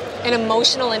it's an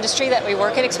emotional industry that we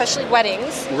work in, especially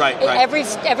weddings. Right. Every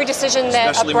decision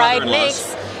that especially a bride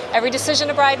makes, every decision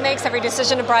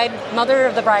a mother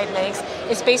of the bride makes,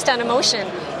 is based on emotion.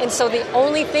 And so the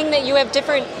only thing that you have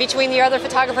different between the other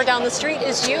photographer down the street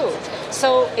is you.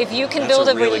 So if you can build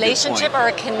a really relationship or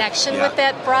a connection with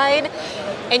that bride,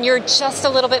 and you're just a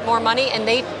little bit more money, and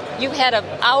you had an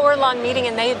hour-long meeting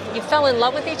and you fell in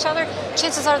love with each other,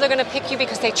 chances are they're going to pick you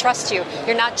because they trust you.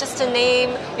 You're not just a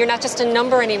name, you're not just a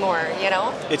number anymore, you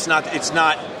know? It's not,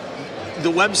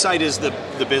 the website is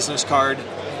the business card,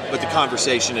 but the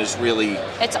conversation is really...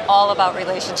 It's all about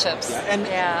relationships.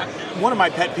 Yeah. And one of my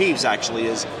pet peeves actually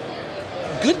is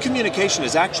good communication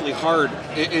is actually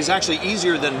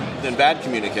easier than bad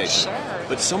communication. Sure.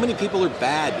 But so many people are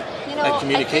bad at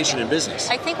communication in business.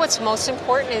 I think what's most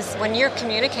important is when you're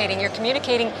communicating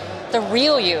the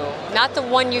real you, not the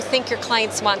one you think your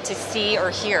clients want to see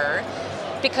or hear.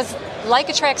 Because like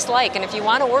attracts like, and if you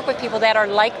want to work with people that are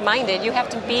like-minded, you have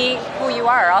to be who you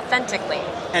are authentically.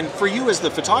 And for you as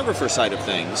the photographer side of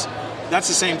things, that's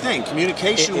the same thing.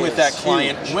 Communication with that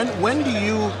client. When do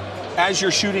you, as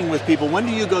you're shooting with people, when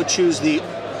do you go choose the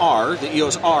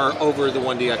EOS R over the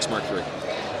 1DX Mark III?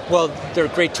 Well, they're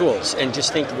great tools, and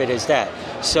just think of it as that.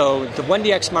 So the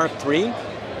 1DX Mark III,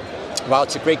 while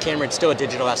it's a great camera, it's still a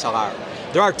digital SLR.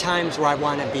 There are times where I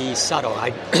want to be subtle. I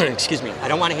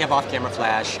don't want to have off-camera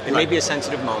flash. It may be a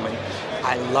sensitive moment.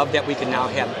 I love that we can now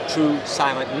have true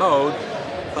silent mode,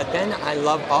 but then I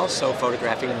love also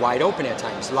photographing wide open at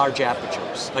times, large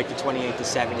apertures, like the 28 to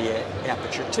 70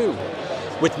 aperture too.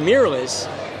 With mirrorless,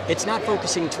 it's not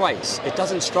focusing twice. It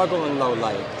doesn't struggle in low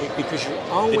light because you're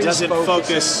always focusing. It doesn't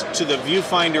focus to the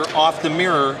viewfinder off the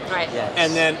mirror. Right. Yes.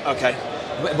 And then, okay.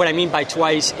 What I mean by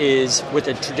twice is with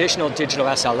a traditional digital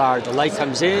SLR, the light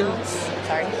comes in.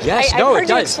 Sorry. Yes, I've heard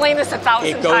you explain this 1,000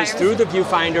 times. It goes times. through the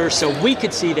viewfinder so we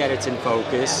could see that it's in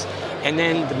focus. And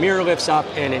then the mirror lifts up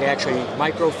and it actually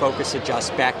micro-focus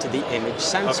adjusts back to the image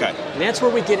sensor. Okay. And that's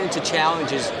where we get into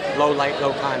challenges, low light,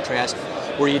 low contrast,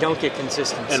 where you don't get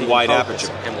consistency and wide focus,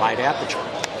 aperture. And wide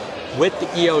aperture. With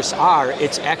the EOS R,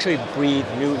 it's actually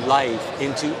breathed new life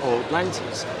into old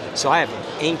lenses. So I have an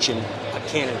ancient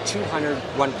Canon 200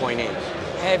 1.8,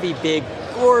 heavy, big,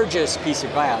 gorgeous piece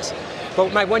of glass. But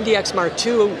with my 1DX Mark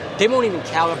II, they won't even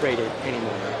calibrate it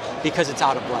anymore because it's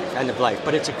out of life, end of life.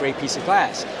 But it's a great piece of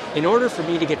glass. In order for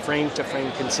me to get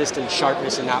frame-to-frame consistent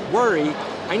sharpness and not worry,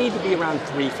 I need to be around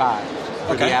 3.5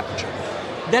 for the aperture.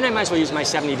 Then I might as well use my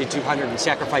 70 to 200 and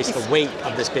sacrifice the weight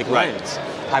of this big lens.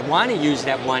 I want to use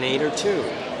that 1.8 or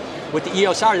 2. With the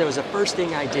EOS R, that was the first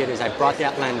thing I did is I brought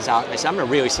that lens out and I said, I'm going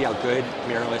to really see how good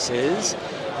mirrorless is.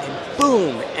 And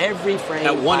boom, every frame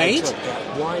at 1.8?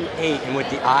 At 1.8. And with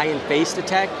the eye and face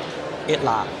detect, it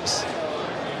locks.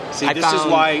 See,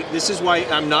 this is why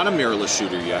I'm not a mirrorless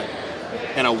shooter yet.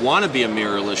 And I want to be a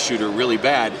mirrorless shooter really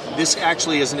bad. This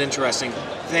actually is an interesting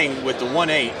thing with the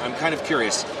 1.8. I'm kind of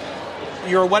curious.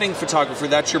 You're a wedding photographer,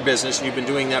 that's your business, and you've been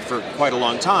doing that for quite a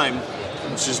long time,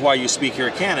 which is why you speak here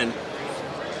at Canon.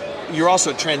 You're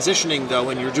also transitioning,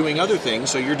 though, and you're doing other things.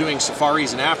 So you're doing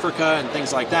safaris in Africa and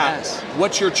things like that. Yes.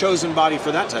 What's your chosen body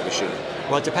for that type of shooting?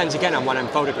 Well, it depends, again, on what I'm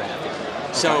photographing.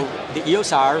 Okay. So the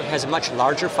EOS R has a much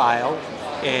larger file,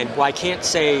 and well, I can't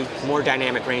say more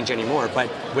dynamic range anymore, but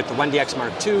with the 1DX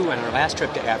Mark II and our last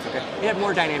trip to Africa, it had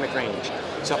more dynamic range.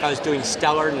 So if I was doing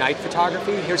stellar night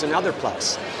photography, here's another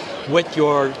plus. With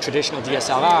your traditional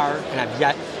DSLR, and I've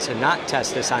yet to not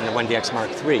test this on the 1DX Mark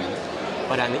III,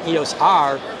 but on the EOS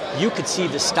R, you could see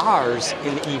the stars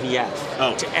in the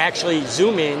EVF to actually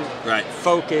zoom in,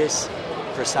 focus,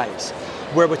 precise.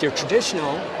 Where with your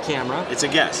traditional camera, it's a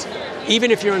guess.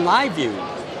 Even if you're in live view,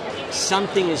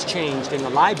 something has changed in the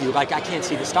live view. Like I can't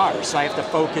see the stars, so I have to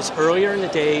focus earlier in the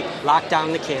day, lock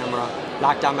down the camera,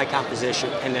 lock down my composition,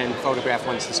 and then photograph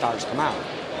once the stars come out.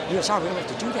 EOS R, we don't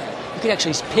have to do that. You can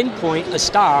actually pinpoint a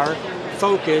star,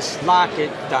 focus, lock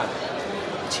it, done.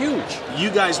 It's huge. You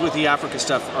guys with the Africa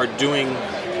stuff are doing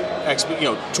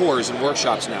tours and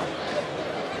workshops now.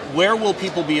 where will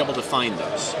people be able to find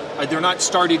those? They're not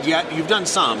started yet. You've done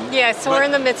some. Yeah, so we're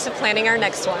in the midst of planning our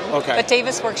next one. Okay. But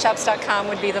davisworkshops.com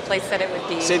would be the place that it would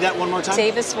be. Say that one more time.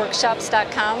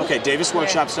 davisworkshops.com. Okay,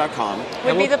 davisworkshops.com.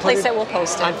 Would be the place that we'll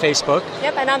post it. On Facebook.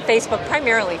 Yep, and on Facebook,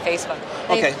 primarily Facebook.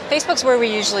 Okay. Facebook's where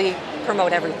we usually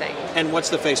promote everything. And what's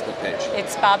the Facebook page?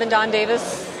 It's Bob and Dawn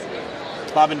Davis.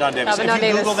 Bob and Dawn Davis. Bob and if Dawn you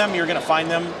Davis. Google them, you're going to find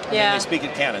them. Yeah. They speak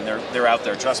at Canon. They're out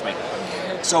there, trust me.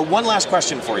 So one last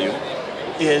question for you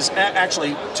is,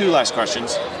 actually, two last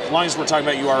questions. As long as we're talking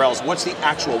about URLs, what's the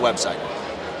actual website?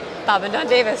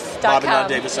 BobandDawnDavis.com.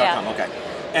 BobandDawnDavis.com, okay.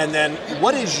 And then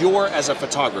what is as a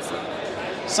photographer?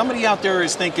 Somebody out there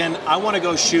is thinking, I want to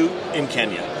go shoot in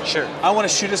Kenya. Sure. I want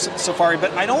to shoot a safari,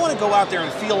 but I don't want to go out there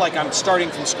and feel like I'm starting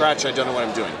from scratch. I don't know what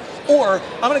I'm doing. Or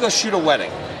I'm going to go shoot a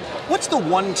wedding. What's the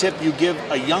one tip you give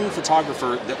a young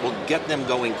photographer that will get them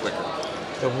going quicker?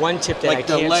 The one tip that Like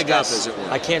the I can't leg up, stress, as it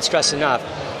were. I can't stress enough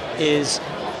is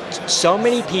so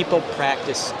many people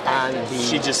practice on the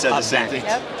She just said the same event. thing.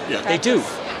 Yep. Yeah. They do.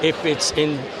 If it's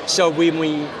so when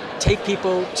we take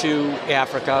people to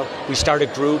Africa, we start a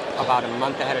group about a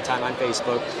month ahead of time on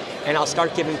Facebook, and I'll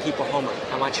start giving people homework.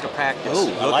 I want you to practice. Ooh,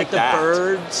 Look I like at the that.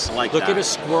 birds. I like look that. at a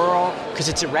squirrel, because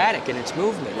it's erratic in its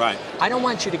movement. Right. I don't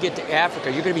want you to get to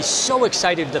Africa. You're going to be so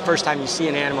excited the first time you see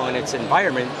an animal in its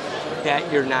environment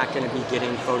that you're not going to be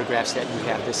getting photographs that you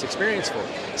have this experience for.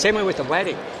 Same way with the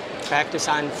wedding. Practice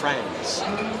on friends.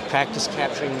 Practice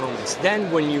capturing moments.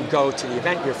 Then when you go to the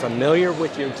event, you're familiar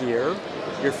with your gear.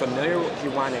 You're familiar with what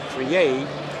you want to create.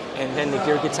 And then the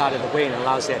gear gets out of the way and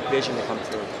allows that vision to come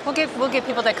through. We'll get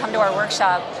people that come to our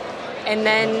workshop and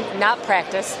then not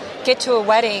practice, get to a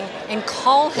wedding and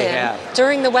call him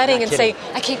during the wedding Not and kidding.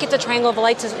 say, I can't get the triangle of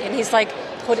lights. And he's like,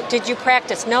 did you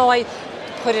practice? No, I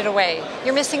put it away.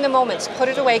 You're missing the moments. Put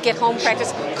it away, get home,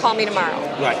 practice, call me tomorrow.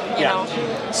 Right, You know?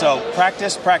 So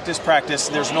practice, practice, practice.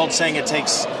 There's an old saying, it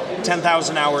takes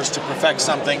 10,000 hours to perfect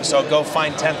something, so go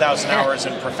find 10,000 hours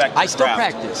and perfect I still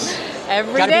craft. practice.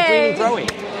 Every Got to be green day. and growing.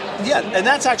 Yeah, and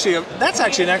that's actually an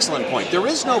excellent point. There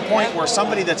is no point where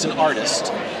somebody that's an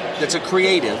artist, that's a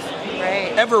creative,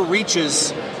 Right. ever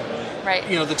reaches Right.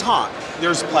 the top.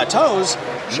 There's plateaus,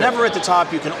 never at the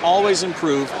top. You can always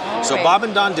improve. So Right. Bob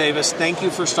and Dawn Davis, thank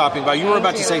you for stopping by. You were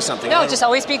about to say something. No, just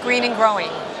always be green and growing.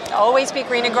 Always be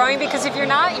green and growing, because if you're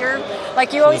not, you're,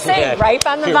 like you always say, Yeah. ripe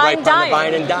on the You're vine, ripe dying. on the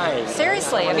vine and dying.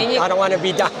 Seriously, I mean, I don't want to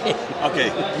be dying.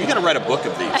 Okay, you got to write a book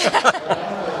of these.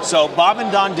 So Bob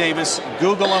and Dawn Davis,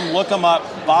 Google them, look them up,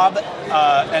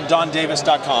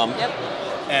 bobanddondavis.com. Yep.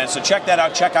 And so check that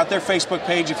out. Check out their Facebook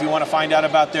page if you want to find out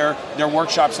about their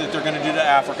workshops that they're going to do to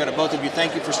Africa. To both of you,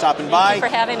 thank you for stopping by. Thank you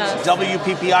for having us.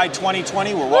 WPPI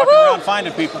 2020. We're walking around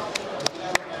finding people.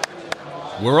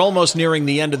 We're almost nearing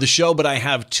the end of the show, but I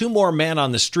have two more man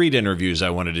on the street interviews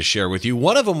I wanted to share with you.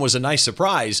 One of them was a nice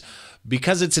surprise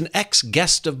because it's an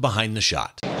ex-guest of Behind the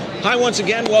Shot. Hi, once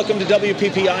again. Welcome to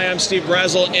WPPI. I'm Steve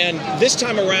Brazill, and this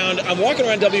time around, I'm walking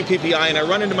around WPPI, and I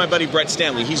run into my buddy Brett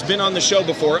Stanley. He's been on the show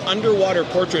before, underwater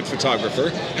portrait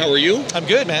photographer. How are you? I'm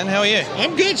good, man. How are you?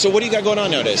 I'm good. So what do you got going on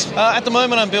nowadays? At the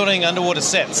moment, I'm building underwater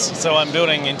sets. So I'm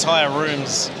building entire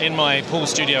rooms in my pool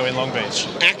studio in Long Beach.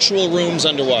 Actual rooms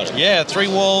underwater? Yeah, 3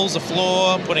 walls, a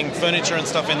floor, putting furniture and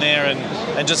stuff in there,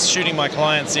 and just shooting my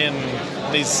clients in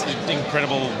these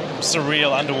incredible,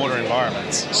 surreal underwater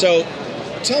environments. So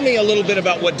tell me a little bit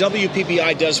about what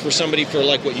WPPI does for somebody for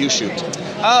like what you shoot.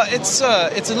 It's a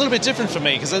little bit different for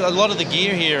me because a lot of the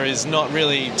gear here is not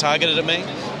really targeted at me.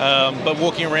 But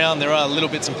walking around, there are little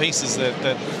bits and pieces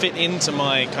that fit into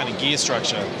my kind of gear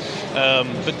structure.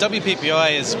 But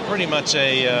WPPI is pretty much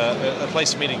a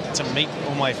place for me to meet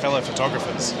all my fellow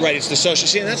photographers. Right, it's the social.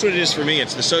 See, and that's what it is for me.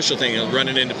 It's the social thing,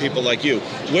 running into people like you.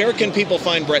 Where can people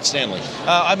find Brett Stanley?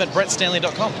 I'm at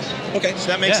brettstanley.com. Okay, so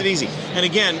that makes it easy. And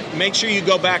again, make sure you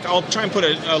go back. I'll try and put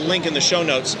a link in the show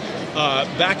notes.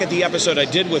 Back at the episode I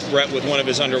did with Brett with one of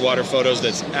his underwater photos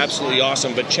that's absolutely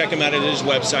awesome. But check him out at his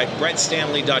website,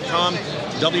 brettstanley.com.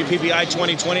 WPPI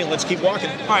 2020. Let's keep walking.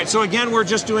 All right, so again, we're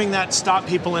just doing that stop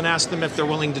people and ask them if they're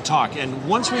willing to talk. And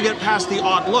once we get past the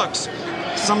odd looks,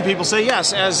 some people say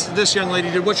yes, as this young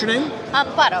lady did. What's your name?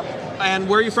 Amparo. And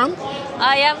where are you from?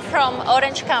 I am from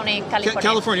Orange County, California.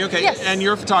 California, okay. Yes. And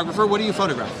you're a photographer. What do you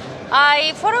photograph?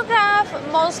 I photograph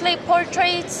mostly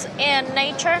portraits in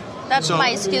nature. That's my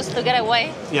excuse to get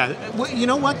away. Yeah. Well, you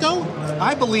know what, though?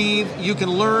 I believe you can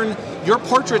learn, your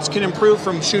portraits can improve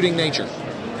from shooting nature.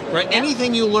 Right? Yeah.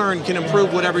 Anything you learn can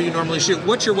improve whatever you normally shoot.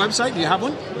 What's your website? Do you have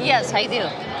one? Yes, I do.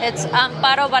 It's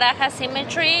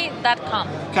amparobarajasymmetry.com.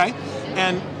 Okay.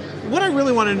 And what I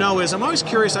really want to know is, I'm always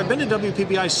curious. I've been to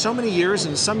WPPI so many years,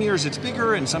 and some years it's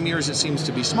bigger, and some years it seems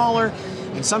to be smaller,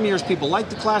 and some years people like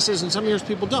the classes, and some years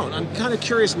people don't. I'm kind of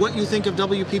curious what you think of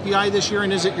WPPI this year,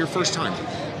 and is it your first time?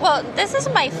 Well, this is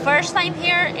my first time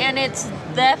here, and it's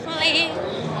definitely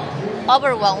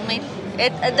overwhelming.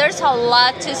 There's a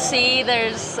lot to see.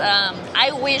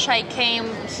 I wish I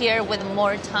came here with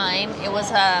more time. It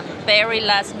was a very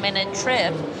last-minute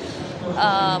trip.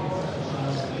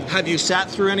 Have you sat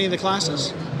through any of the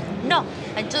classes? No,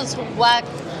 I just walked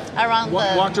around.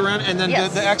 Walked around, and then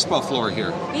yes. the expo floor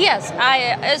here. Yes,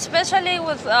 especially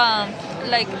with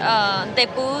the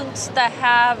booths that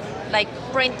have like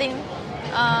printing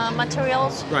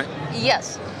materials. Right.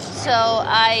 Yes. So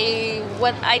I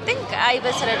think I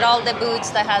visited all the booths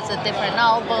that has the different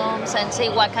albums and see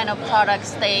what kind of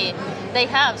products they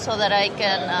have, so that I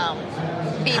can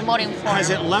be more informed. Has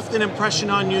it left an impression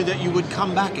on you that you would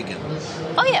come back again?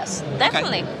 Oh yes,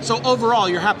 definitely. Okay. So overall,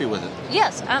 you're happy with it?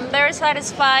 Yes, I'm very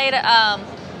satisfied.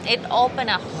 It opened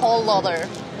a whole other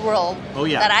world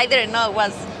that I didn't know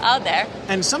was out there.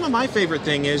 And some of my favorite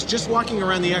thing is just walking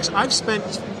around the expo. I've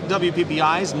spent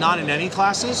WPPIs not in any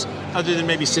classes, other than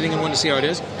maybe sitting in one to see how it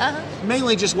is.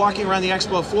 Mainly just walking around the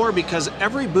expo floor, because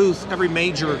every booth, every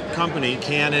major company,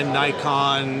 Canon,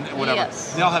 Nikon, whatever,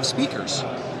 they all have speakers.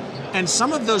 And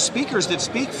some of those speakers that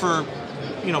speak for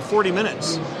 40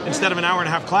 minutes instead of an hour and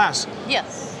a half class.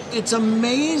 Yes. It's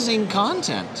amazing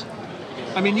content.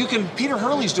 I mean, Peter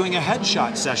Hurley's doing a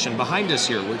headshot session behind us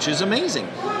here, which is amazing.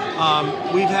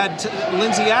 We've had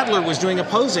Lindsay Adler was doing a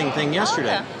posing thing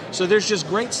yesterday. Okay. So there's just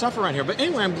great stuff around here. But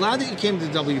anyway, I'm glad that you came to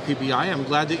WPPI. I'm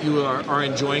glad that you are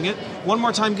enjoying it. One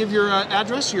more time, give your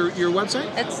address, your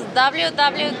website. It's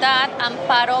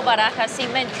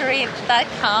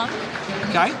www.amparobarajasymmetry.com.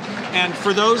 Okay. And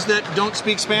for those that don't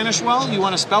speak Spanish well, you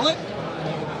want to spell it?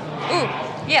 Ooh,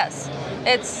 yes.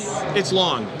 It's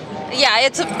long. Yeah,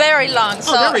 it's very long.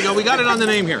 So. Oh, there we go. We got it on the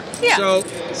name here. Yeah.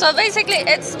 So basically,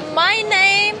 it's my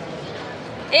name,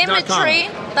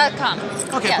 imagery.com.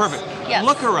 Okay, yes. perfect. Yes.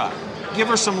 Look her up. Give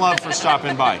her some love for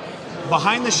stopping by.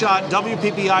 Behind the Shot,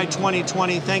 WPPI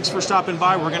 2020. Thanks for stopping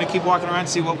by. We're going to keep walking around and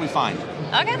see what we find.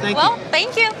 Okay.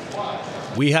 Thank you.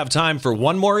 We have time for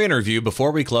one more interview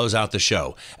before we close out the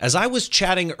show. As I was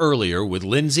chatting earlier with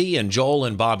Lindsay and Joel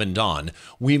and Bob and Don,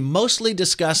 we mostly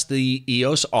discussed the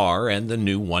EOS R and the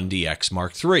new 1DX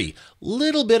Mark III.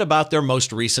 Little bit about their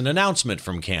most recent announcement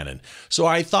from Canon. So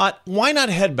I thought, why not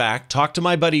head back, talk to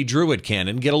my buddy Drew at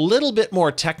Canon, get a little bit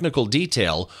more technical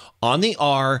detail on the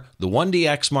R, the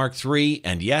 1DX Mark III,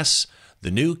 and yes, the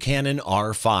new Canon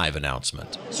R5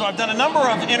 announcement. So I've done a number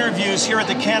of interviews here at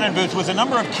the Canon booth with a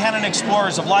number of Canon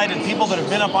explorers of light and people that have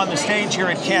been up on the stage here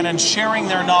at Canon sharing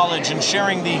their knowledge and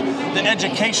sharing the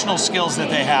educational skills that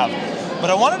they have.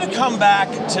 But I wanted to come back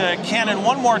to Canon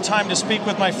one more time to speak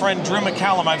with my friend Drew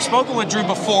McCallum. I've spoken with Drew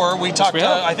before. We talked,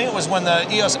 I think it was when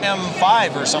the EOS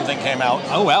M5 or something came out.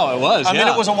 Oh wow, it was, I mean,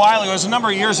 it was a while ago. It was a number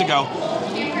of years ago.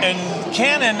 And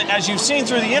Canon, as you've seen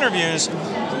through the interviews,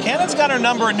 Canon's got a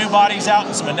number of new bodies out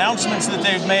and some announcements that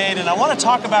they've made, and I want to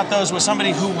talk about those with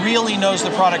somebody who really knows the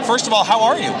product. First of all, how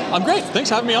are you? I'm great. Thanks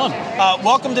for having me on.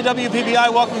 Welcome to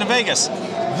WPPI. Welcome to Vegas.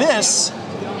 This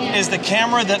is the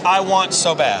camera that I want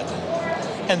so bad.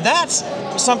 And that's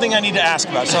something I need to ask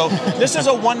about. So this is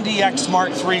a 1DX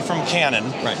Mark III from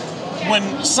Canon. Right.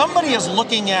 When somebody is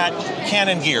looking at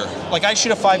Canon gear, like I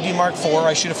shoot a 5D Mark IV,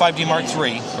 I shoot a 5D Mark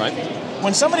III. Right.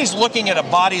 When somebody's looking at a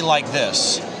body like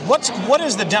this, what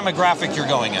is the demographic you're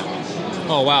going at?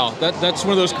 Oh wow, that's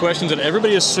one of those questions that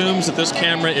everybody assumes that this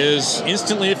camera is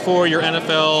instantly for your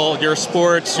NFL, your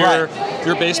sports, your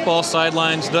baseball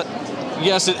sidelines.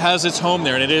 Yes, it has its home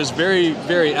there, and it is very,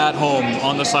 very at home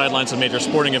on the sidelines of major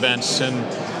sporting events and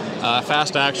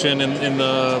fast action in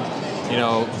the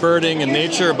birding and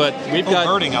nature. But we've got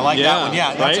birding. I like that one.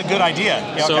 Yeah, that's a good idea.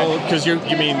 Yeah, so because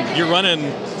you're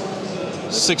running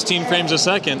 16 frames a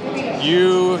second,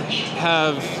 you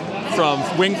have from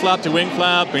wing flap to wing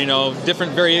flap,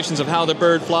 different variations of how the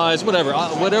bird flies,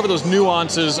 whatever those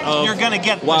nuances of you're going to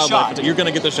get wildlife, the shot. You're going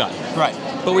to get the shot. Right.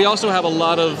 But we also have a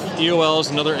lot of EOLs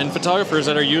and photographers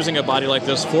that are using a body like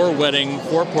this for wedding,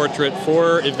 for portrait,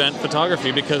 for event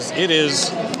photography, because it's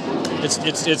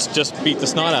just beat the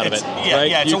snot out of it. Right?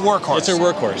 Yeah, it's a workhorse. It's a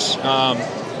workhorse.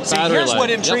 See, here's what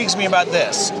intrigues me about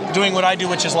this, doing what I do,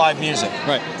 which is live music.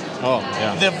 Right. Oh,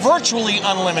 yeah. The virtually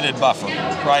unlimited buffer,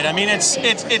 right? I mean, it's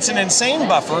an insane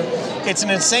buffer. It's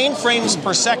an insane frames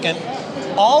per second,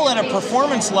 all at a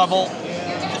performance level,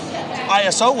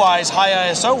 ISO-wise,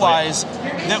 high ISO-wise,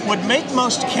 that would make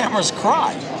most cameras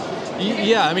cry.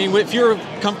 Yeah, I mean, if you're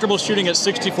comfortable shooting at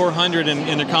 6400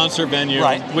 in a concert venue,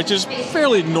 right, which is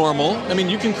fairly normal, I mean,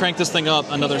 you can crank this thing up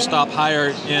another stop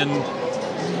higher, and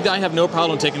I have no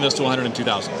problem taking this to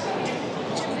 102,000.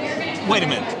 Wait a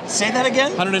minute. Say that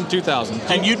again? 102,000.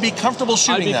 And you'd be comfortable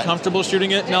shooting that? I'd be comfortable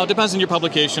shooting it. Now, it depends on your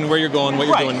publication, where you're going, what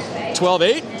you're doing.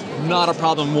 12.8, not a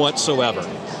problem whatsoever.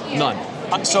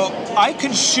 None. So I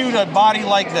could shoot a body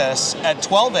like this at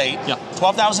 12.8,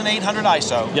 12,800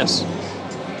 ISO. Yes.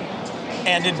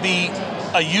 And it'd be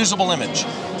a usable image.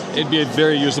 It'd be a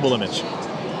very usable image.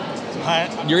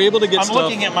 You're able to get I'm stuff.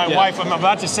 looking at my wife. I'm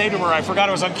about to say to her, I forgot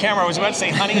it was on camera. I was about to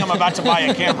say, honey, I'm about to buy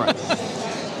a camera.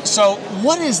 So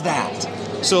what is that?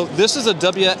 So this is a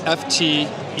WFT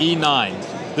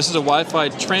E9. This is a Wi-Fi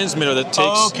transmitter that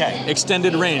takes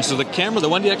extended range. So the camera, the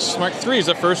 1DX Mark III, is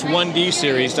the first 1D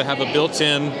series to have a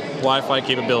built-in Wi-Fi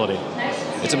capability.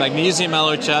 It's a magnesium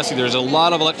alloy chassis. There's a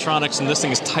lot of electronics, and this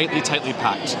thing is tightly, tightly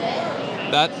packed.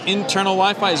 That internal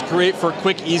Wi-Fi is great for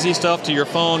quick, easy stuff to your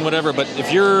phone, whatever, but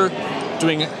if you're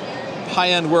doing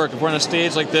high-end work, if we're on a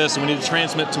stage like this and we need to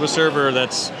transmit to a server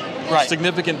that's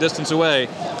significant distance away,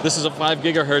 this is a 5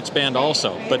 gigahertz band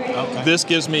also, but this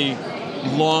gives me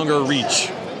longer reach.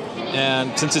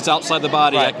 And since it's outside the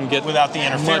body, I can get without the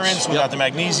interference, without the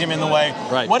magnesium in the way.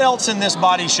 Right. What else in this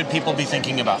body should people be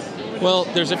thinking about? Well,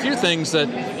 there's a few things that,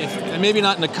 maybe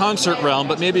not in the concert realm,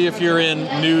 but maybe if you're in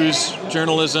news,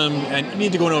 journalism, and you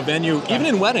need to go to a venue, even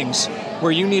in weddings,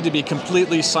 where you need to be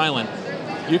completely silent,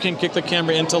 you can kick the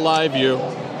camera into live view,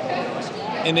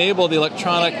 enable the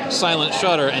electronic silent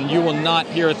shutter, and you will not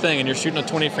hear a thing, and you're shooting at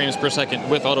 20 frames per second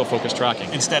with autofocus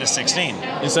tracking. Instead of 16.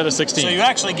 Instead of 16. So you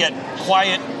actually get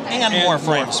quiet and more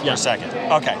frames per second.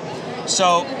 Okay.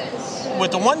 So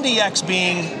with the 1DX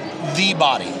being the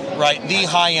body, right, the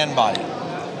high-end body,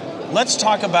 let's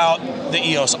talk about the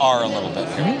EOS R a little bit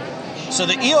here. So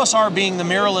the EOS R being the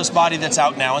mirrorless body that's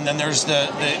out now, and then there's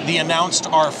the announced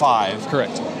R5.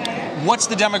 Correct. What's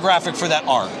the demographic for that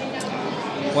R?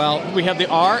 Well, we have the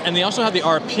R, and they also have the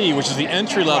RP, which is the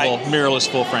entry-level mirrorless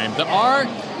full-frame. The R,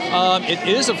 it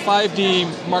is a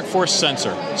 5D Mark IV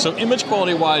sensor. So image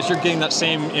quality-wise, you're getting that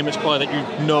same image quality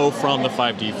that you know from the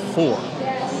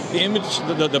 5D4. The image,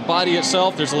 the body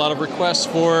itself, there's a lot of requests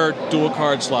for dual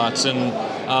card slots and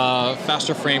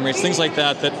faster frame rates, things like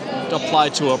that apply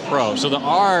to a Pro. So the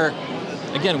R,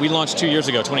 again, we launched 2 years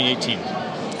ago, 2018.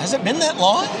 Has it been that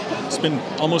long? It's been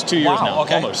almost 2 years now,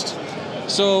 almost.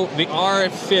 So the R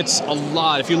fits a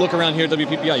lot. If you look around here at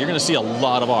WPPI, you're going to see a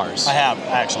lot of Rs. I have,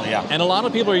 actually, yeah. And a lot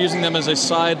of people are using them as a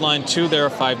sideline to their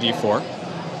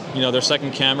 5D4. You know, their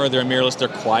second camera, their mirrorless, their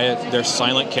quiet, their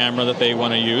silent camera that they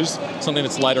want to use. Something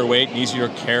that's lighter weight, easier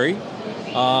to carry.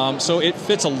 So it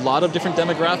fits a lot of different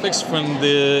demographics from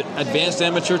the advanced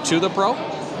amateur to the pro.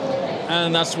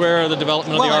 And that's where the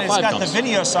development of the R5 comes. Well, it's got the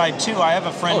video side, too. I have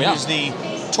a friend who's the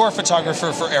tour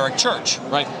photographer for Eric Church.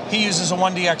 Right. He uses a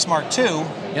 1DX Mark II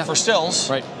for stills.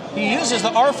 Right. He uses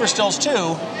the R for stills,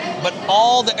 too, but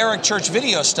all the Eric Church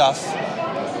video stuff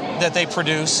that they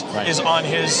produce is on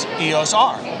his EOS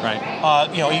R. Right.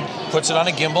 You know, he puts it on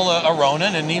a gimbal, a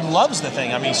Ronin, and he loves the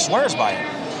thing. I mean, he swears by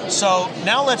it. So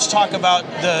now let's talk about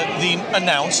the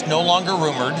announced, no longer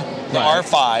rumored, the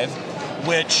R5,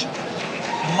 which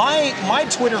my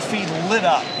Twitter feed lit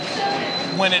up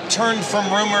when it turned from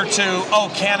rumor to,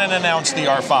 oh, Canon announced the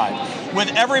R5. With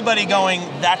everybody going,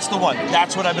 that's the one.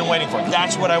 That's what I've been waiting for.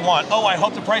 That's what I want. Oh, I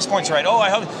hope the price point's right. Oh, I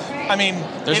hope. I mean,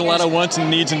 there's a lot of wants and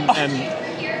needs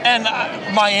and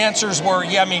my answers were,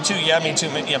 yeah, me too, yeah, me too,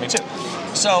 yeah, me too.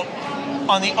 So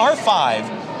on the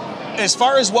R5, as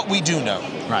far as what we do know,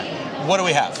 what do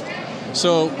we have?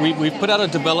 So we've put out a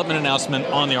development announcement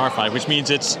on the R5, which means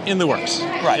it's in the works.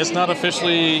 Right. It's not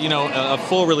officially, you know, a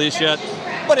full release yet.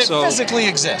 But it physically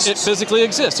exists. It physically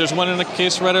exists. There's one in the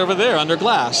case right over there under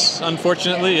glass.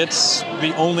 Unfortunately, it's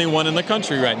the only one in the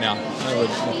country right now.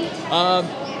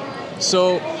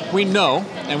 So we know,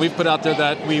 and we've put out there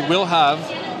that we will have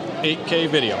 8K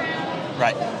video.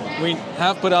 Right. We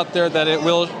have put out there that it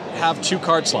will have 2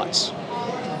 card slots.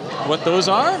 What those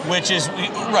are? Which is,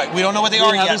 we don't know what they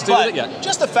are yet, but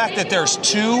just the fact that there's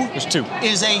two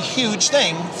is a huge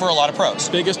thing for a lot of pros.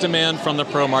 Biggest demand from the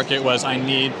pro market was, I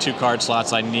need 2 card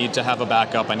slots, I need to have a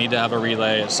backup, I need to have a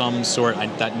relay of some sort,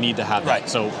 that need to have that.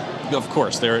 So, of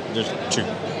course, there's 2.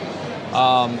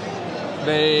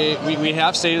 We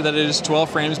have stated that it is 12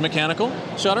 frames mechanical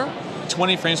shutter,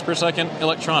 20 frames per second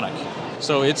electronic.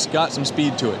 So it's got some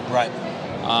speed to it. Right.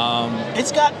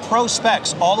 It's got pro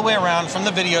specs all the way around from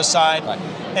the video side. Right.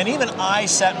 And even I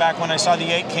sat back when I saw the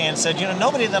 8K and said, you know,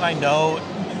 nobody that I know,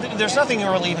 there's nothing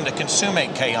really even to consume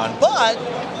 8K on. But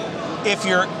if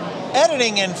you're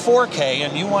editing in 4K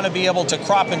and you want to be able to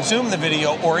crop and zoom the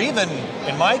video, or even,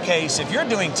 in my case, if you're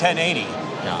doing 1080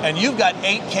 and you've got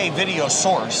 8K video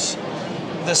source,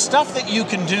 the stuff that you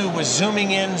can do with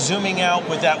zooming in, zooming out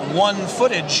with that one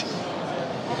footage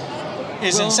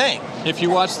is insane. If you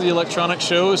watch the electronic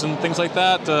shows and things like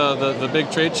that, the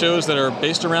big trade shows that are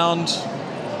based around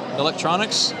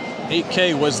electronics,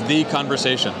 8K was the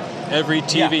conversation. Every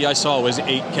TV I saw was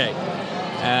 8K.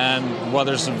 And while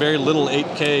there's very little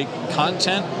 8K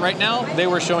content right now, they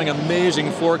were showing amazing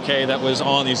 4K that was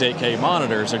on these 8K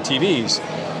monitors or TVs.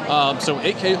 So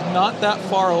 8K is not that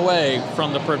far away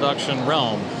from the production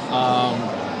realm.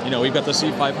 We've got the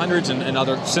C500s and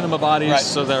other cinema bodies,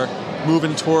 so they're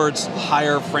moving towards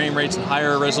higher frame rates and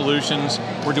higher resolutions.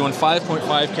 We're doing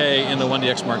 5.5K in the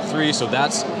 1DX Mark III, so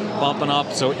that's bumping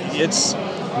up. So it's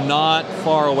not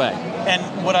far away.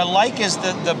 And what I like is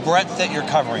the breadth that you're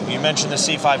covering. You mentioned the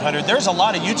C500. There's a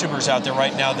lot of YouTubers out there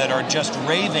right now that are just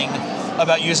raving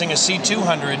about using a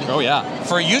C200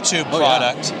 for a YouTube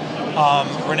product.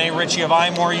 Renee Ritchie of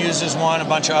iMore uses one, a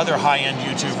bunch of other high-end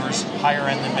YouTubers, higher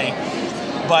end than me.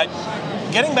 But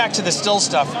getting back to the still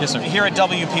stuff, here at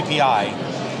WPPI,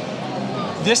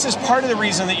 this is part of the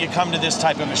reason that you come to this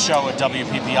type of a show at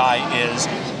WPPI is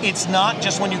it's not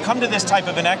just when you come to this type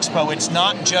of an expo, it's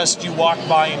not just you walk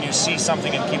by and you see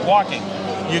something and keep walking.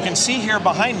 You can see here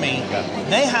behind me,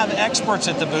 they have experts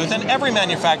at the booth, and every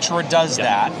manufacturer does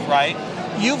that, right?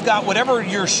 You've got whatever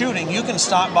you're shooting, you can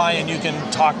stop by and you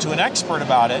can talk to an expert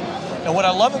about it. And what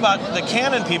I love about the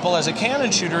Canon people as a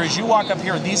Canon shooter is you walk up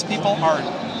here, these people are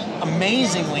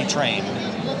amazingly trained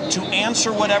to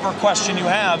answer whatever question you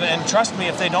have, and trust me,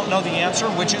 if they don't know the answer,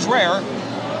 which is rare,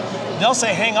 they'll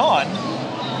say, hang on,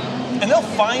 and they'll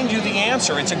find you the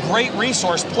answer. It's a great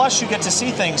resource, plus you get to see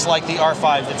things like the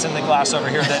R5 that's in the glass over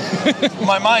here that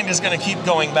my mind is going to keep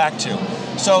going back to.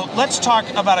 So let's talk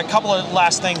about a couple of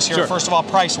last things here. First of all,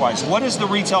 price-wise, what is the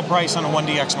retail price on a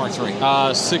 1DX Mark III?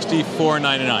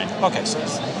 $64.99. Okay, so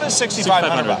it's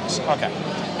 $6,500. Okay.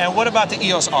 And what about the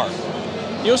EOS R?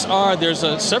 EOS R, there's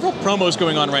several promos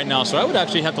going on right now, so I would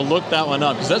actually have to look that one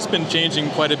up because that's been changing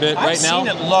quite a bit right now. I've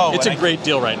seen it low. It's a great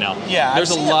deal right now. Yeah,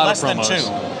 there's I've seen a lot it less of promos.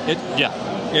 Than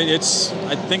 2. It's.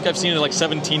 I think I've seen it like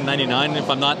 $17.99 if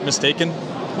I'm not mistaken.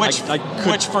 Which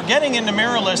for getting into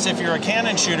mirrorless, if you're a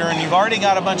Canon shooter and you've already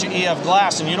got a bunch of EF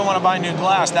glass and you don't want to buy new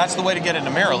glass, that's the way to get into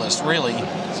mirrorless, really.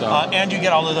 So. And you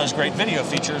get all of those great video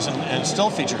features and still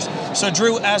features. So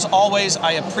Drew, as always,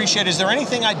 I appreciate it. Is there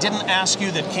anything I didn't ask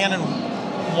you that Canon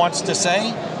wants to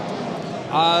say?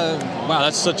 Wow,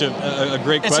 that's such a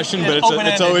great question, but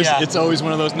it's always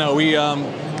one of those. No, we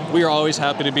are always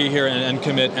happy to be here and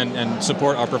commit and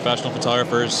support our professional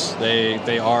photographers.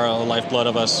 They are a lifeblood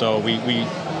of us, so we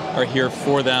are here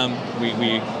for them.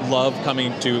 We love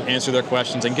coming to answer their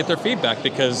questions and get their feedback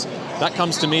because that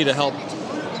comes to me to help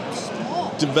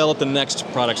develop the next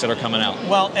products that are coming out.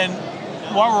 Well, and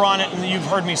while we're on it, and you've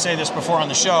heard me say this before on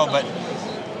the show, but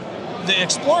the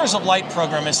Explorers of Light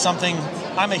program is something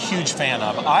I'm a huge fan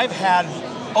of. I've had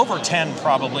over 10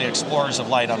 probably Explorers of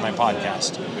Light on my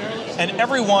podcast. And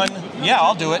everyone,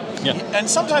 I'll do it. Yeah. And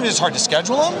sometimes it's hard to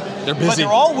schedule them. They're busy. But they're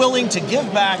all willing to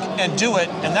give back and do it.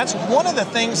 And that's one of the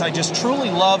things I just truly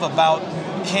love about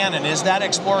Canon is that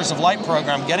Explorers of Light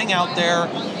program, getting out there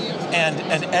and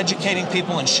educating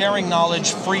people and sharing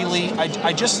knowledge freely.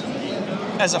 I just,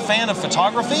 as a fan of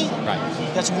photography,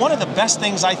 that's one of the best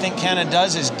things I think Canon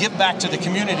does is give back to the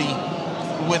community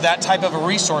with that type of a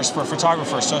resource for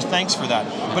photographers. So thanks for that.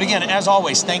 But again, as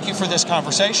always, thank you for this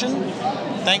conversation.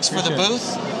 Thanks for the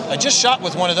booth. I just shot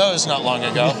with one of those not long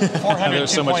ago. 400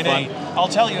 so much fun. I'll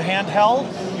tell you,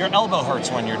 handheld, your elbow hurts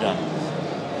when you're done.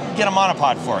 Get a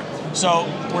monopod for it. So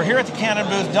we're here at the Canon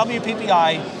booth,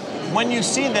 WPPI. When you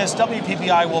see this,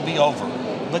 WPPI will be over.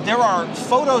 But there are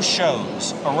photo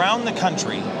shows around the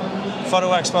country,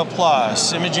 Photo Expo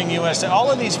Plus, Imaging USA, all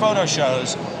of these photo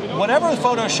shows. Whatever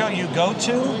photo show you go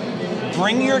to,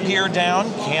 bring your gear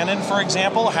down. Canon, for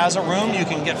example, has a room. You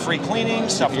can get free cleaning,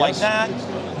 stuff like that.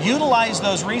 Utilize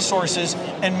those resources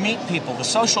and meet people. The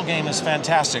social game is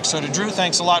fantastic. So to Drew,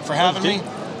 thanks a lot for having me.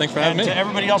 Thanks for having me. And to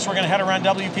everybody else, we're going to head around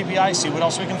WPPI, see what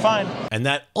else we can find. And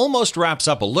that almost wraps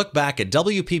up a look back at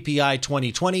WPPI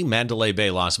 2020, Mandalay Bay,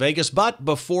 Las Vegas. But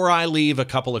before I leave, a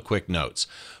couple of quick notes.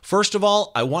 First of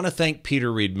all, I want to thank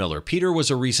Peter Reed Miller. Peter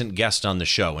was a recent guest on the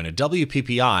show, and at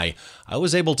WPPI, I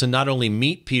was able to not only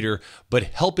meet Peter, but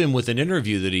help him with an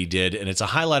interview that he did, and it's a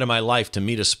highlight of my life to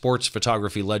meet a sports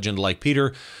photography legend like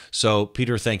Peter. So,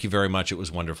 Peter, thank you very much. It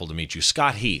was wonderful to meet you.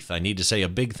 Scott Heath, I need to say a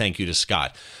big thank you to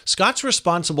Scott. Scott's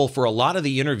responsible responsible for a lot of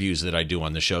the interviews that I do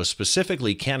on the show,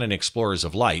 specifically Canon Explorers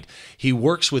of Light. He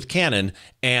works with Canon,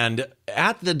 and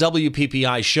at the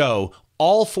WPPI show,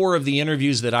 all 4 of the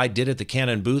interviews that I did at the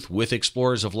Canon booth with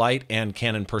Explorers of Light and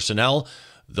Canon personnel,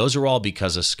 those are all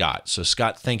because of Scott. So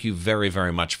Scott, thank you very,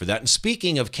 very much for that. And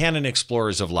speaking of Canon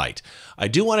Explorers of Light, I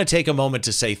do want to take a moment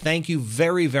to say thank you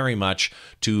very, very much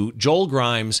to Joel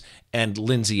Grimes and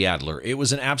Lindsay Adler. It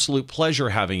was an absolute pleasure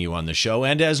having you on the show.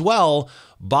 And as well,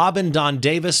 Bob and Don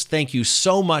Davis, thank you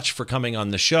so much for coming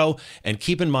on the show. And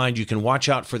keep in mind, you can watch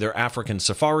out for their African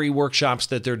safari workshops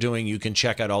that they're doing. You can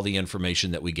check out all the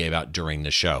information that we gave out during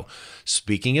the show.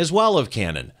 Speaking as well of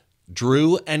Canon,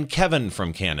 Drew and Kevin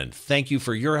from Canon, thank you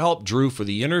for your help. Drew for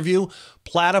the interview.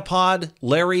 Platypod,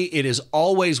 Larry, it is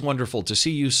always wonderful to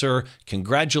see you, sir.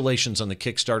 Congratulations on the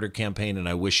Kickstarter campaign, and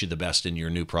I wish you the best in your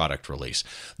new product release.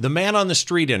 The Man on the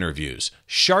Street interviews,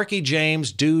 Sharky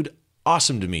James, dude,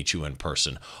 awesome to meet you in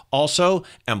person. Also,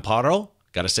 Amparo,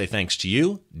 got to say thanks to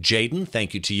you. Jaden,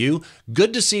 thank you to you.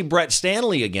 Good to see Brett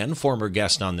Stanley again, former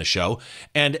guest on the show.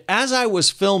 And as I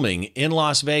was filming in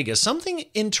Las Vegas, something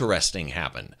interesting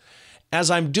happened. As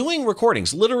I'm doing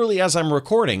recordings, literally as I'm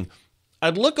recording,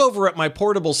 I'd look over at my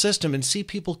portable system and see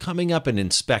people coming up and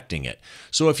inspecting it.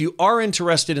 So if you are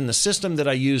interested in the system that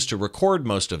I use to record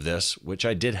most of this, which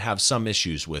I did have some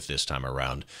issues with this time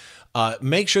around,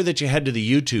 make sure that you head to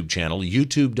the YouTube channel,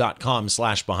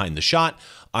 youtube.com/behindtheshot.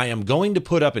 I am going to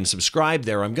put up and subscribe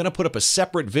there. I'm going to put up a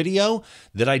separate video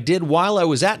that I did while I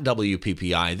was at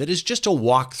WPPI that is just a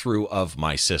walkthrough of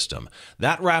my system.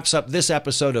 That wraps up this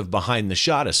episode of Behind the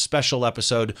Shot, a special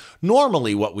episode.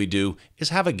 Normally what we do is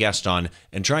have a guest on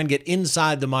and try and get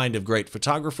inside the mind of great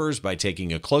photographers by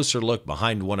taking a closer look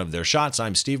behind one of their shots.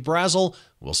 I'm Steve Brazill.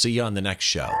 We'll see you on the next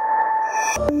show.